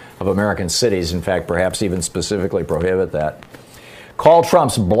invasion of American cities. In fact, perhaps even specifically prohibit that. Call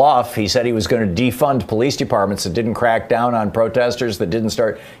Trump's bluff. He said he was going to defund police departments that didn't crack down on protesters, that didn't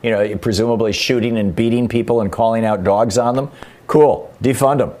start, presumably shooting and beating people and calling out dogs on them. Cool.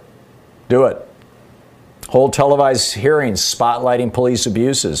 Defund them. Do it. Hold televised hearings spotlighting police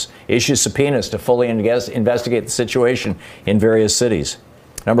abuses. Issue subpoenas to fully investigate the situation in various cities.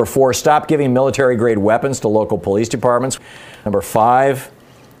 Number 4, stop giving military-grade weapons to local police departments. Number 5,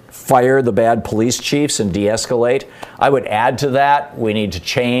 fire the bad police chiefs and de-escalate. I would add to that, we need to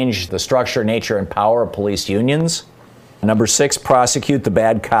change the structure, nature, and power of police unions. Number 6, prosecute the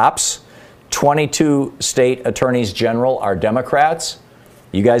bad cops. 22 state attorneys general are Democrats.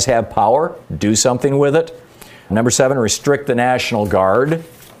 You guys have power. Do something with it. Number 7, restrict the National Guard.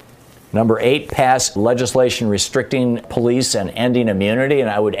 Number 8, pass legislation restricting police and ending immunity. And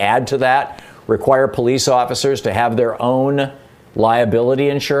I would add to that, require police officers to have their own liability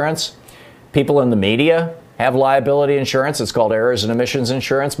insurance. People in the media have liability insurance. It's called errors and omissions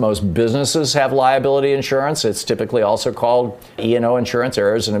insurance. Most businesses have liability insurance. It's typically also called E&O insurance,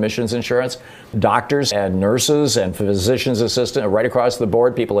 errors and omissions insurance. Doctors and nurses and physicians assistants, right across the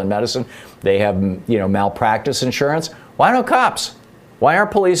board, people in medicine, they have, malpractice insurance. Why no cops? Why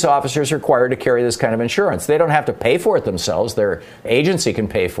aren't police officers required to carry this kind of insurance? They don't have to pay for it themselves. Their agency can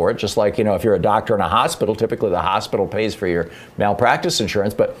pay for it, just like, if you're a doctor in a hospital, typically the hospital pays for your malpractice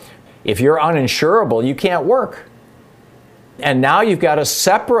insurance. But if you're uninsurable, you can't work. And now you've got a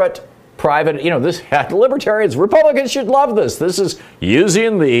separate private, this libertarians, Republicans should love this. This is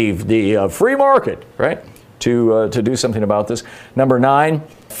using the free market, right, to do something about this. Number 9,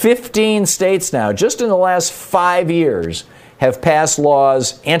 15 states now, just in the last 5 years, have passed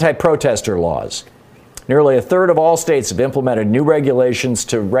laws, anti-protester laws. Nearly a third of all states have implemented new regulations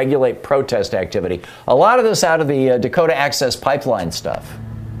to regulate protest activity. A lot of this out of the Dakota Access Pipeline stuff.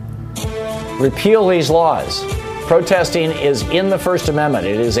 Repeal these laws. Protesting is in the First Amendment.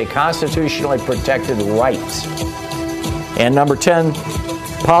 It is a constitutionally protected right. And number 10,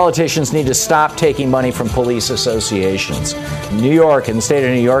 politicians need to stop taking money from police associations. New York, in the state of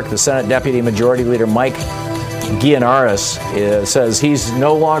New York, the Senate Deputy Majority Leader Mike Gianaris says he's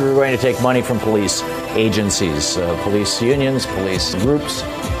no longer going to take money from police agencies, police unions, police groups.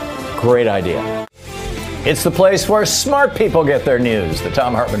 Great idea. It's the place where smart people get their news, the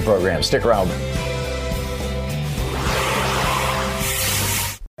Thom Hartmann Program. Stick around.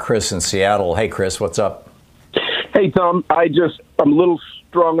 Chris in Seattle. Hey, Chris, what's up? Hey, Tom. I'm a little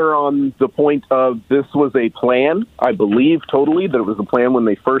stronger on the point of this was a plan. I believe totally that it was a plan when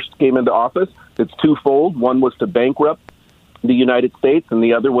they first came into office. It's twofold. One was to bankrupt the United States, and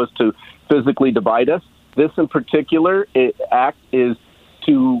the other was to physically divide us. This in particular act is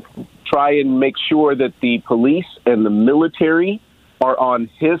to try and make sure that the police and the military are on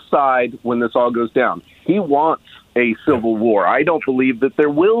his side when this all goes down. He wants a civil war. I don't believe that there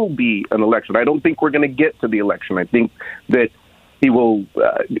will be an election. I don't think we're going to get to the election. I think that he will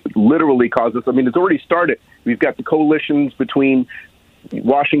literally cause us. I mean, it's already started. We've got the coalitions between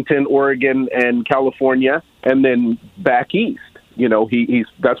Washington, Oregon, and California, and then back east.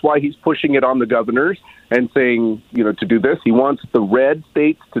 That's why he's pushing it on the governors and saying, to do this. He wants the red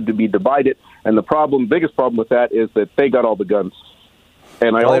states to be divided. And the biggest problem with that is that they got all the guns.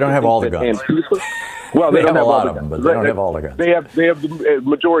 And they don't have all the guns. Well, they don't have all the guns, but they don't have all the guns. They have the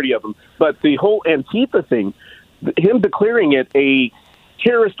majority of them. But the whole Antifa thing, him declaring it a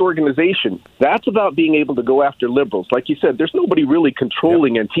terrorist organization, that's about being able to go after liberals. Like you said, there's nobody really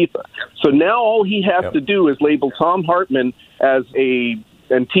controlling Antifa. So now all he has to do is label Thom Hartmann as a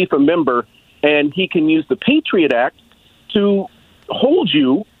Antifa member, and he can use the Patriot Act to hold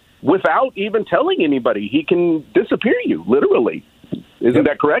you without even telling anybody. He can disappear you, literally. Isn't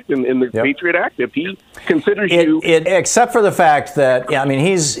that correct? In the Patriot Act, if he considers you... except for the fact that,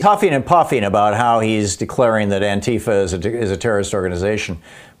 he's huffing and puffing about how he's declaring that Antifa is a terrorist organization.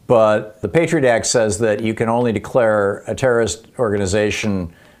 But the Patriot Act says that you can only declare a terrorist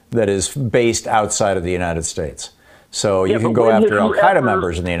organization that is based outside of the United States. So you can go after Al-Qaeda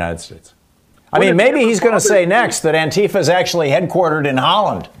members in the United States. Maybe he's going to say next that Antifa is actually headquartered in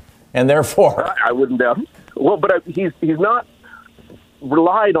Holland, and therefore... I wouldn't doubt it. Well, but he's not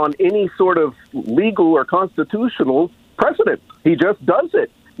relied on any sort of legal or constitutional precedent. He just does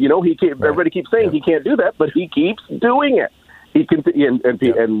it. Everybody keeps saying he can't do that, but he keeps doing it. He can,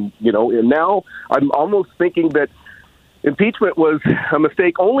 and now I'm almost thinking that impeachment was a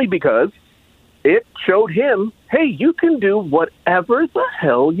mistake only because it showed him, hey, you can do whatever the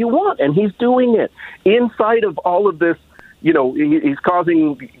hell you want, and he's doing it inside of all of this. He's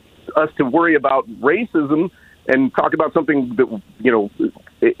causing us to worry about racism and talk about something that,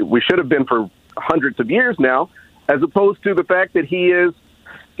 we should have been for hundreds of years now, as opposed to the fact that he is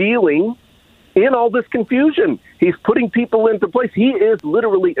stealing in all this confusion. He's putting people into place. He is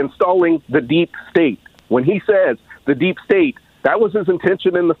literally installing the deep state. When he says the deep state, that was his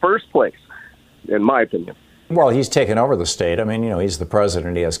intention in the first place, in my opinion. Well, he's taken over the state. He's the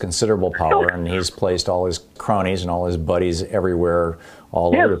president. He has considerable power, and he's placed all his cronies and all his buddies everywhere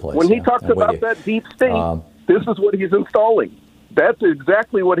all over the place. When he talks about that deep state, this is what he's installing. That's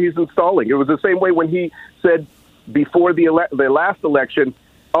exactly what he's installing. It was the same way when he said before the last election,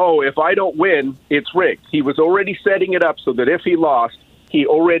 oh, if I don't win, it's rigged. He was already setting it up so that if he lost, he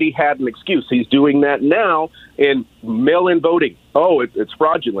already had an excuse. He's doing that now in mail-in voting. Oh, it's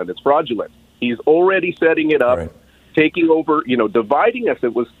fraudulent. It's fraudulent. He's already setting it up, taking over, dividing us.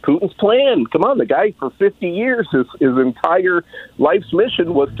 It was Putin's plan. Come on, the guy for 50 years, his entire life's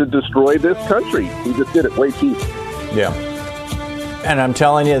mission was to destroy this country. He just did it way cheap. Yeah. And I'm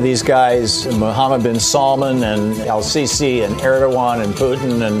telling you, these guys, Mohammed bin Salman and Al-Sisi and Erdogan and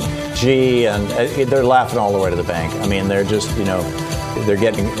Putin and Xi, and they're laughing all the way to the bank. I mean, they're just, they're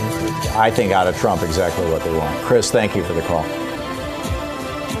getting, I think, out of Trump exactly what they want. Chris, thank you for the call.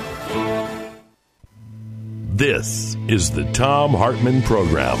 This is the Thom Hartmann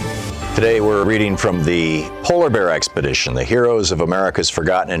Program. Today we're reading from the Polar Bear Expedition, the heroes of America's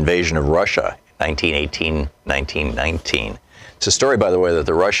forgotten invasion of Russia, 1918-1919. It's a story, by the way, that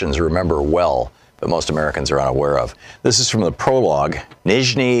the Russians remember well, but most Americans are unaware of. This is from the prologue,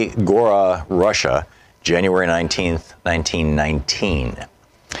 Nizhny Gora, Russia, January 19th, 1919.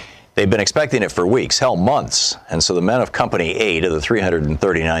 They've been expecting it for weeks, hell, months, and so the men of Company 8 of the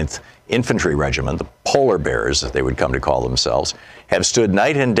 339th Infantry Regiment, the Polar Bears, as they would come to call themselves, have stood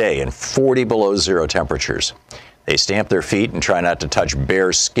night and day in 40 below zero temperatures. They stamp their feet and try not to touch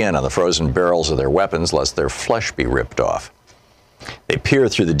bare skin on the frozen barrels of their weapons, lest their flesh be ripped off. They peer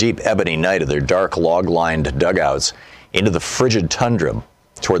through the deep ebony night of their dark log-lined dugouts into the frigid tundra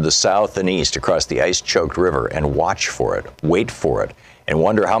toward the south and east across the ice-choked river and watch for it, wait for it, and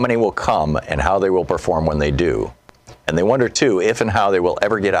wonder how many will come and how they will perform when they do. And they wonder, too, if and how they will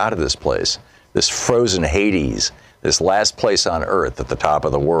ever get out of this place, this frozen Hades, this last place on Earth at the top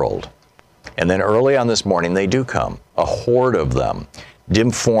of the world. And then early on this morning, they do come, a horde of them, dim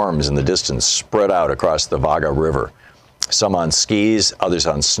forms in the distance spread out across the Vaga River. Some on skis, others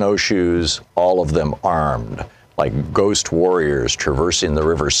on snowshoes, all of them armed, like ghost warriors traversing the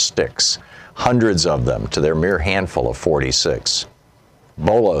river's Styx, hundreds of them to their mere handful of 46.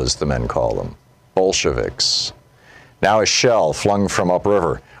 Bolos, the men call them, Bolsheviks. Now a shell flung from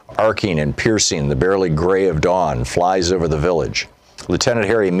upriver, arcing and piercing the barely gray of dawn, flies over the village. Lieutenant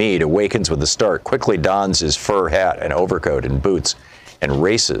Harry Meade awakens with a start, quickly dons his fur hat and overcoat and boots, and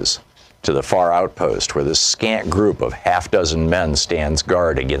races to the far outpost where this scant group of half-dozen men stands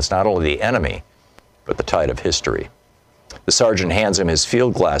guard against not only the enemy, but the tide of history. The sergeant hands him his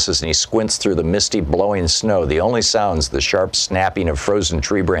field glasses and he squints through the misty, blowing snow. The only sounds, the sharp snapping of frozen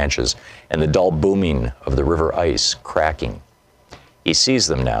tree branches and the dull booming of the river ice cracking. He sees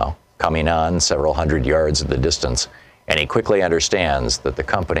them now, coming on several hundred yards in the distance, and he quickly understands that the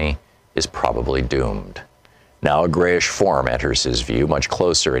company is probably doomed. Now a grayish form enters his view much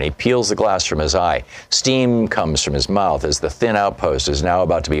closer, and he peels the glass from his eye. Steam comes from his mouth as the thin outpost is now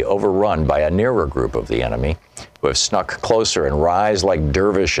about to be overrun by a nearer group of the enemy, who have snuck closer and rise like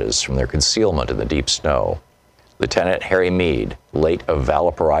dervishes from their concealment in the deep snow. Lieutenant Harry Meade, late of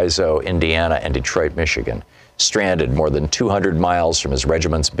Valparaiso, Indiana, and Detroit, Michigan, stranded more than 200 miles from his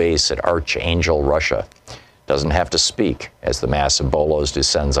regiment's base at Archangel, Russia, doesn't have to speak as the mass of Bolos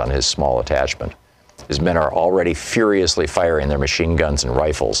descends on his small attachment. His men are already furiously firing their machine guns and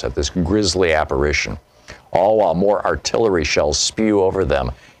rifles at this grisly apparition, all while more artillery shells spew over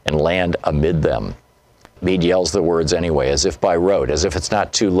them and land amid them. Meade yells the words anyway, as if by rote, as if it's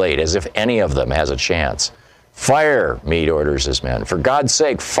not too late, as if any of them has a chance. Fire, Meade orders his men. For God's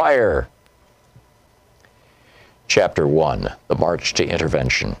sake, fire! Chapter 1, The March to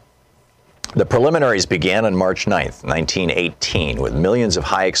Intervention. The preliminaries began on March 9th, 1918, with millions of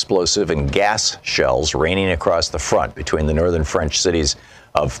high explosive and gas shells raining across the front between the northern French cities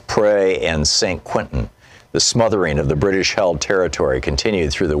of Pré and Saint-Quentin. The smothering of the British-held territory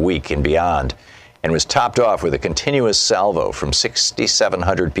continued through the week and beyond, and was topped off with a continuous salvo from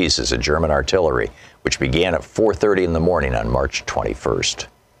 6,700 pieces of German artillery, which began at 4:30 in the morning on March 21st.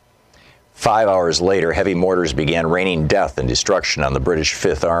 5 hours later, heavy mortars began raining death and destruction on the British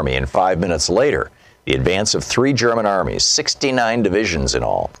Fifth Army, and 5 minutes later, the advance of 3 German armies, 69 divisions in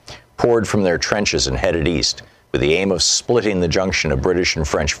all, poured from their trenches and headed east, with the aim of splitting the junction of British and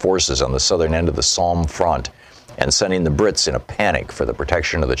French forces on the southern end of the Somme front, and sending the Brits in a panic for the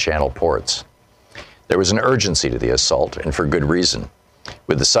protection of the Channel ports. There was an urgency to the assault, and for good reason.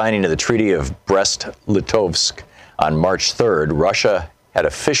 With the signing of the Treaty of Brest-Litovsk on March 3rd, Russia had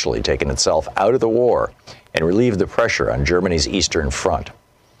officially taken itself out of the war and relieved the pressure on Germany's eastern front.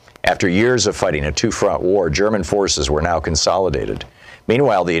 After years of fighting a two-front war, German forces were now consolidated.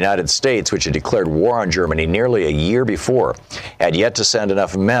 Meanwhile, the United States, which had declared war on Germany nearly a year before, had yet to send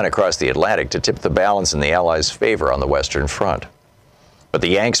enough men across the Atlantic to tip the balance in the Allies' favor on the Western Front. But the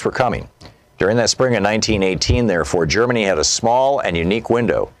Yanks were coming. During that spring of 1918, therefore, Germany had a small and unique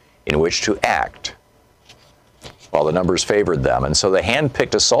window in which to act, while the numbers favored them, and so the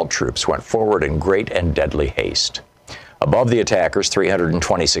hand-picked assault troops went forward in great and deadly haste. Above the attackers,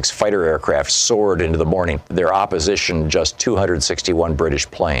 326 fighter aircraft soared into the morning, their opposition just 261 British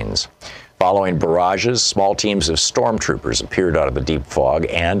planes. Following barrages, small teams of stormtroopers appeared out of the deep fog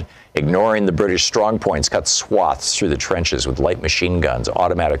and, ignoring the British strongpoints, cut swaths through the trenches with light machine guns,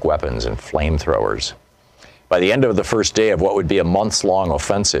 automatic weapons, and flamethrowers. By the end of the first day of what would be a months-long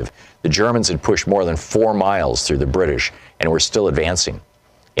offensive, the Germans had pushed more than 4 miles through the British and were still advancing.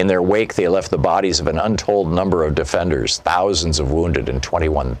 In their wake, they left the bodies of an untold number of defenders, thousands of wounded, and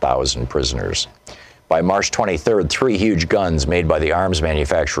 21,000 prisoners. By March 23rd, 3 huge guns made by the arms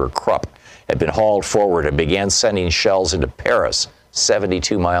manufacturer Krupp had been hauled forward and began sending shells into Paris,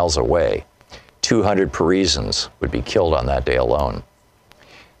 72 miles away. 200 Parisians would be killed on that day alone.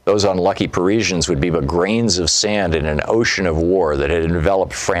 Those unlucky Parisians would be but grains of sand in an ocean of war that had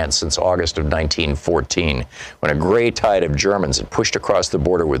enveloped France since August of 1914, when a gray tide of Germans had pushed across the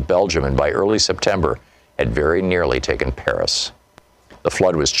border with Belgium and by early September had very nearly taken Paris. The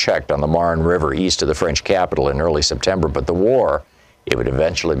flood was checked on the Marne River east of the French capital in early September, but the war, it would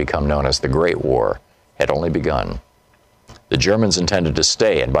eventually become known as the Great War, had only begun. The Germans intended to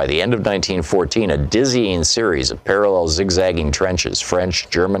stay, and by the end of 1914, a dizzying series of parallel zigzagging trenches, French,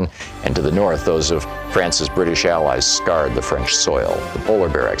 German, and to the north, those of France's British allies, scarred the French soil, the Polar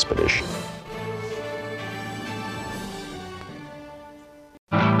Bear Expedition.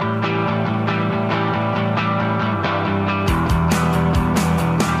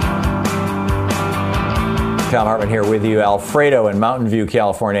 Thom Hartman here with you, Alfredo in Mountain View,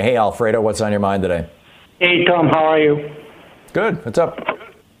 California. Hey, Alfredo, what's on your mind today? Hey, Tom, how are you? Good. What's up?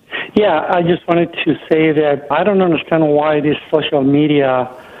 Yeah, I just wanted to say that I don't understand why this social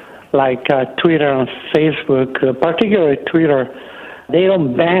media, like Twitter and Facebook, particularly Twitter, they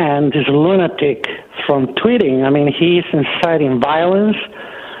don't ban this lunatic from tweeting. I mean, he's inciting violence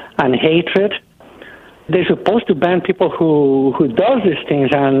and hatred. They're supposed to ban people who does these things,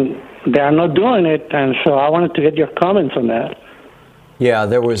 and they are not doing it. And so I wanted to get your comments on that. Yeah,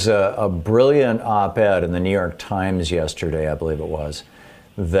 there was a brilliant op-ed in the New York Times yesterday, I believe it was,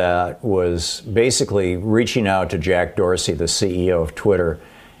 that was basically reaching out to Jack Dorsey, the CEO of Twitter,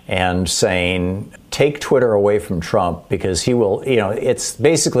 and saying, take Twitter away from Trump because he will, it's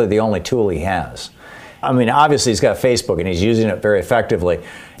basically the only tool he has. I mean, obviously he's got Facebook and he's using it very effectively,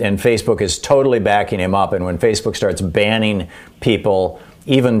 and Facebook is totally backing him up. And when Facebook starts banning people,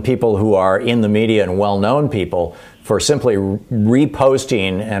 even people who are in the media and well-known people, for simply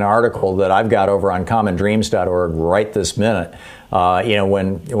reposting an article that I've got over on commondreams.org right this minute,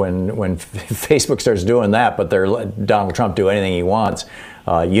 when Facebook starts doing that, but they're letting Donald Trump do anything he wants,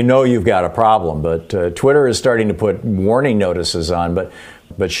 you've got a problem. But Twitter is starting to put warning notices on.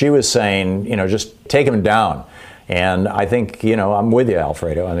 But she was saying, just take him down. And I think, I'm with you,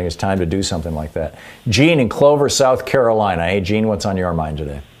 Alfredo. I think it's time to do something like that. Gene in Clover, South Carolina. Hey, Gene, what's on your mind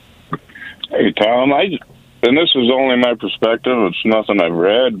today? Hey, Tom, and this is only my perspective, it's nothing I've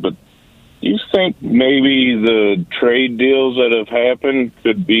read, but do you think maybe the trade deals that have happened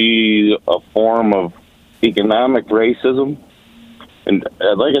could be a form of economic racism? And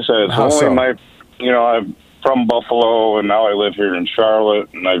like I said, it's How only so? I'm from Buffalo, and now I live here in Charlotte,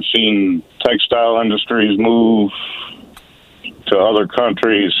 and I've seen textile industries move to other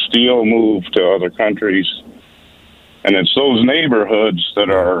countries, steel move to other countries, and it's those neighborhoods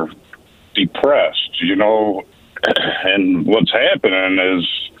that are depressed, and what's happening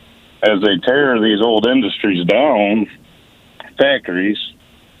is as they tear these old industries down, factories,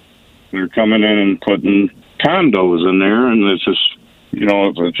 they're coming in and putting condos in there, and it's just,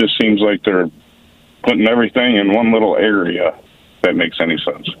 it just seems like they're putting everything in one little area, if that makes any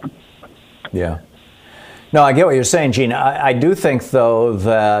sense. Yeah. No, I get what you're saying, Gene. I do think, though,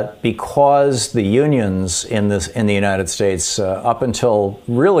 that because the unions in the United States, up until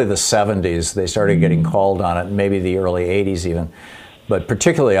really the 70s, they started getting called on it, maybe the early 80s even, but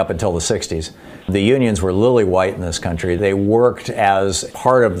particularly up until the 60s, the unions were lily white in this country. They worked as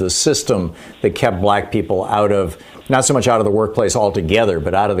part of the system that kept black people out of, not so much out of the workplace altogether,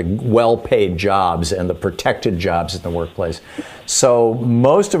 but out of the well-paid jobs and the protected jobs in the workplace. So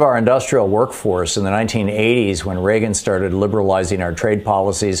most of our industrial workforce in the 1980s, when Reagan started liberalizing our trade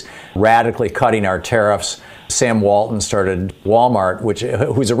policies, radically cutting our tariffs, Sam Walton started Walmart,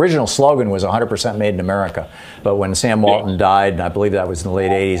 whose original slogan was 100% made in America. But when Sam Walton died, and I believe that was in the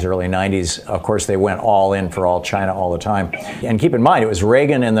late 80s, early 90s, of course, they went all in for all China all the time. And keep in mind, it was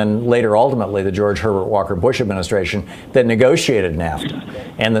Reagan and then later, ultimately, the George Herbert Walker Bush administration that negotiated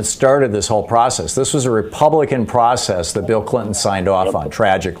NAFTA and that started this whole process. This was a Republican process that Bill Clinton signed off on,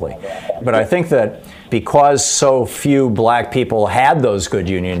 tragically. But I think that because so few black people had those good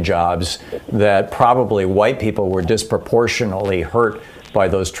union jobs, that probably white people were disproportionately hurt by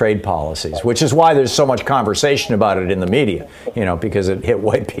those trade policies, which is why there's so much conversation about it in the media, because it hit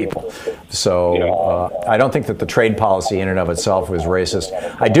white people. So I don't think that the trade policy in and of itself was racist.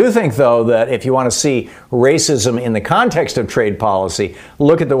 I do think, though, that if you want to see racism in the context of trade policy,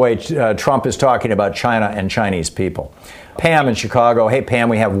 look at the way Trump is talking about China and Chinese people. Pam in Chicago. Hey, Pam,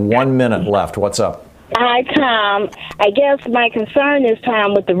 we have 1 minute left. What's up? Hi, Tom. I guess my concern is,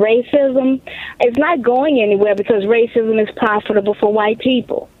 Tom, with the racism, it's not going anywhere because racism is profitable for white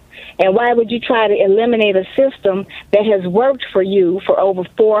people. And why would you try to eliminate a system that has worked for you for over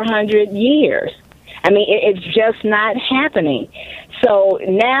 400 years? I mean, it's just not happening. So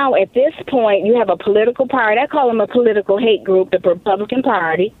now at this point, you have a political party. I call them a political hate group, the Republican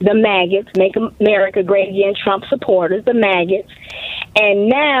Party, the maggots, Make America Great Again, Trump supporters, the maggots. And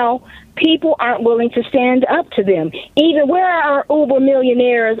now people aren't willing to stand up to them. Even where are our uber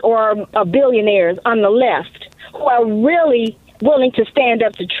millionaires or billionaires on the left who are really willing to stand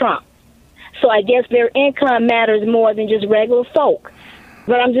up to Trump? So I guess their income matters more than just regular folk.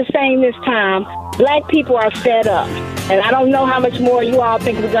 But I'm just saying this, Tom, black people are fed up. And I don't know how much more you all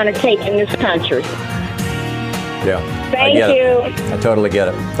think we're going to take in this country. Yeah. Thank you. I totally get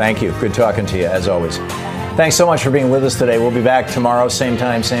it. Thank you. Good talking to you, as always. Thanks so much for being with us today. We'll be back tomorrow, same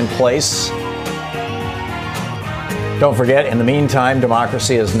time, same place. Don't forget, in the meantime,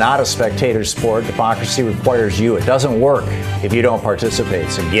 democracy is not a spectator sport. Democracy requires you. It doesn't work if you don't participate.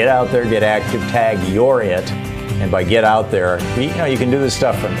 So get out there, get active, tag you're it. And by get out there, you can do this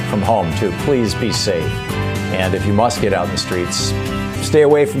stuff from home, too. Please be safe. And if you must get out in the streets, stay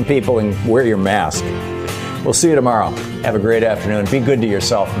away from people and wear your mask. We'll see you tomorrow. Have a great afternoon. Be good to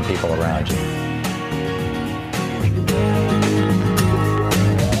yourself and people around you.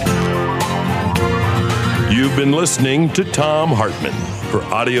 You've been listening to Thom Hartmann. For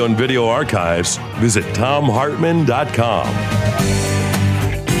audio and video archives, visit thomhartmann.com.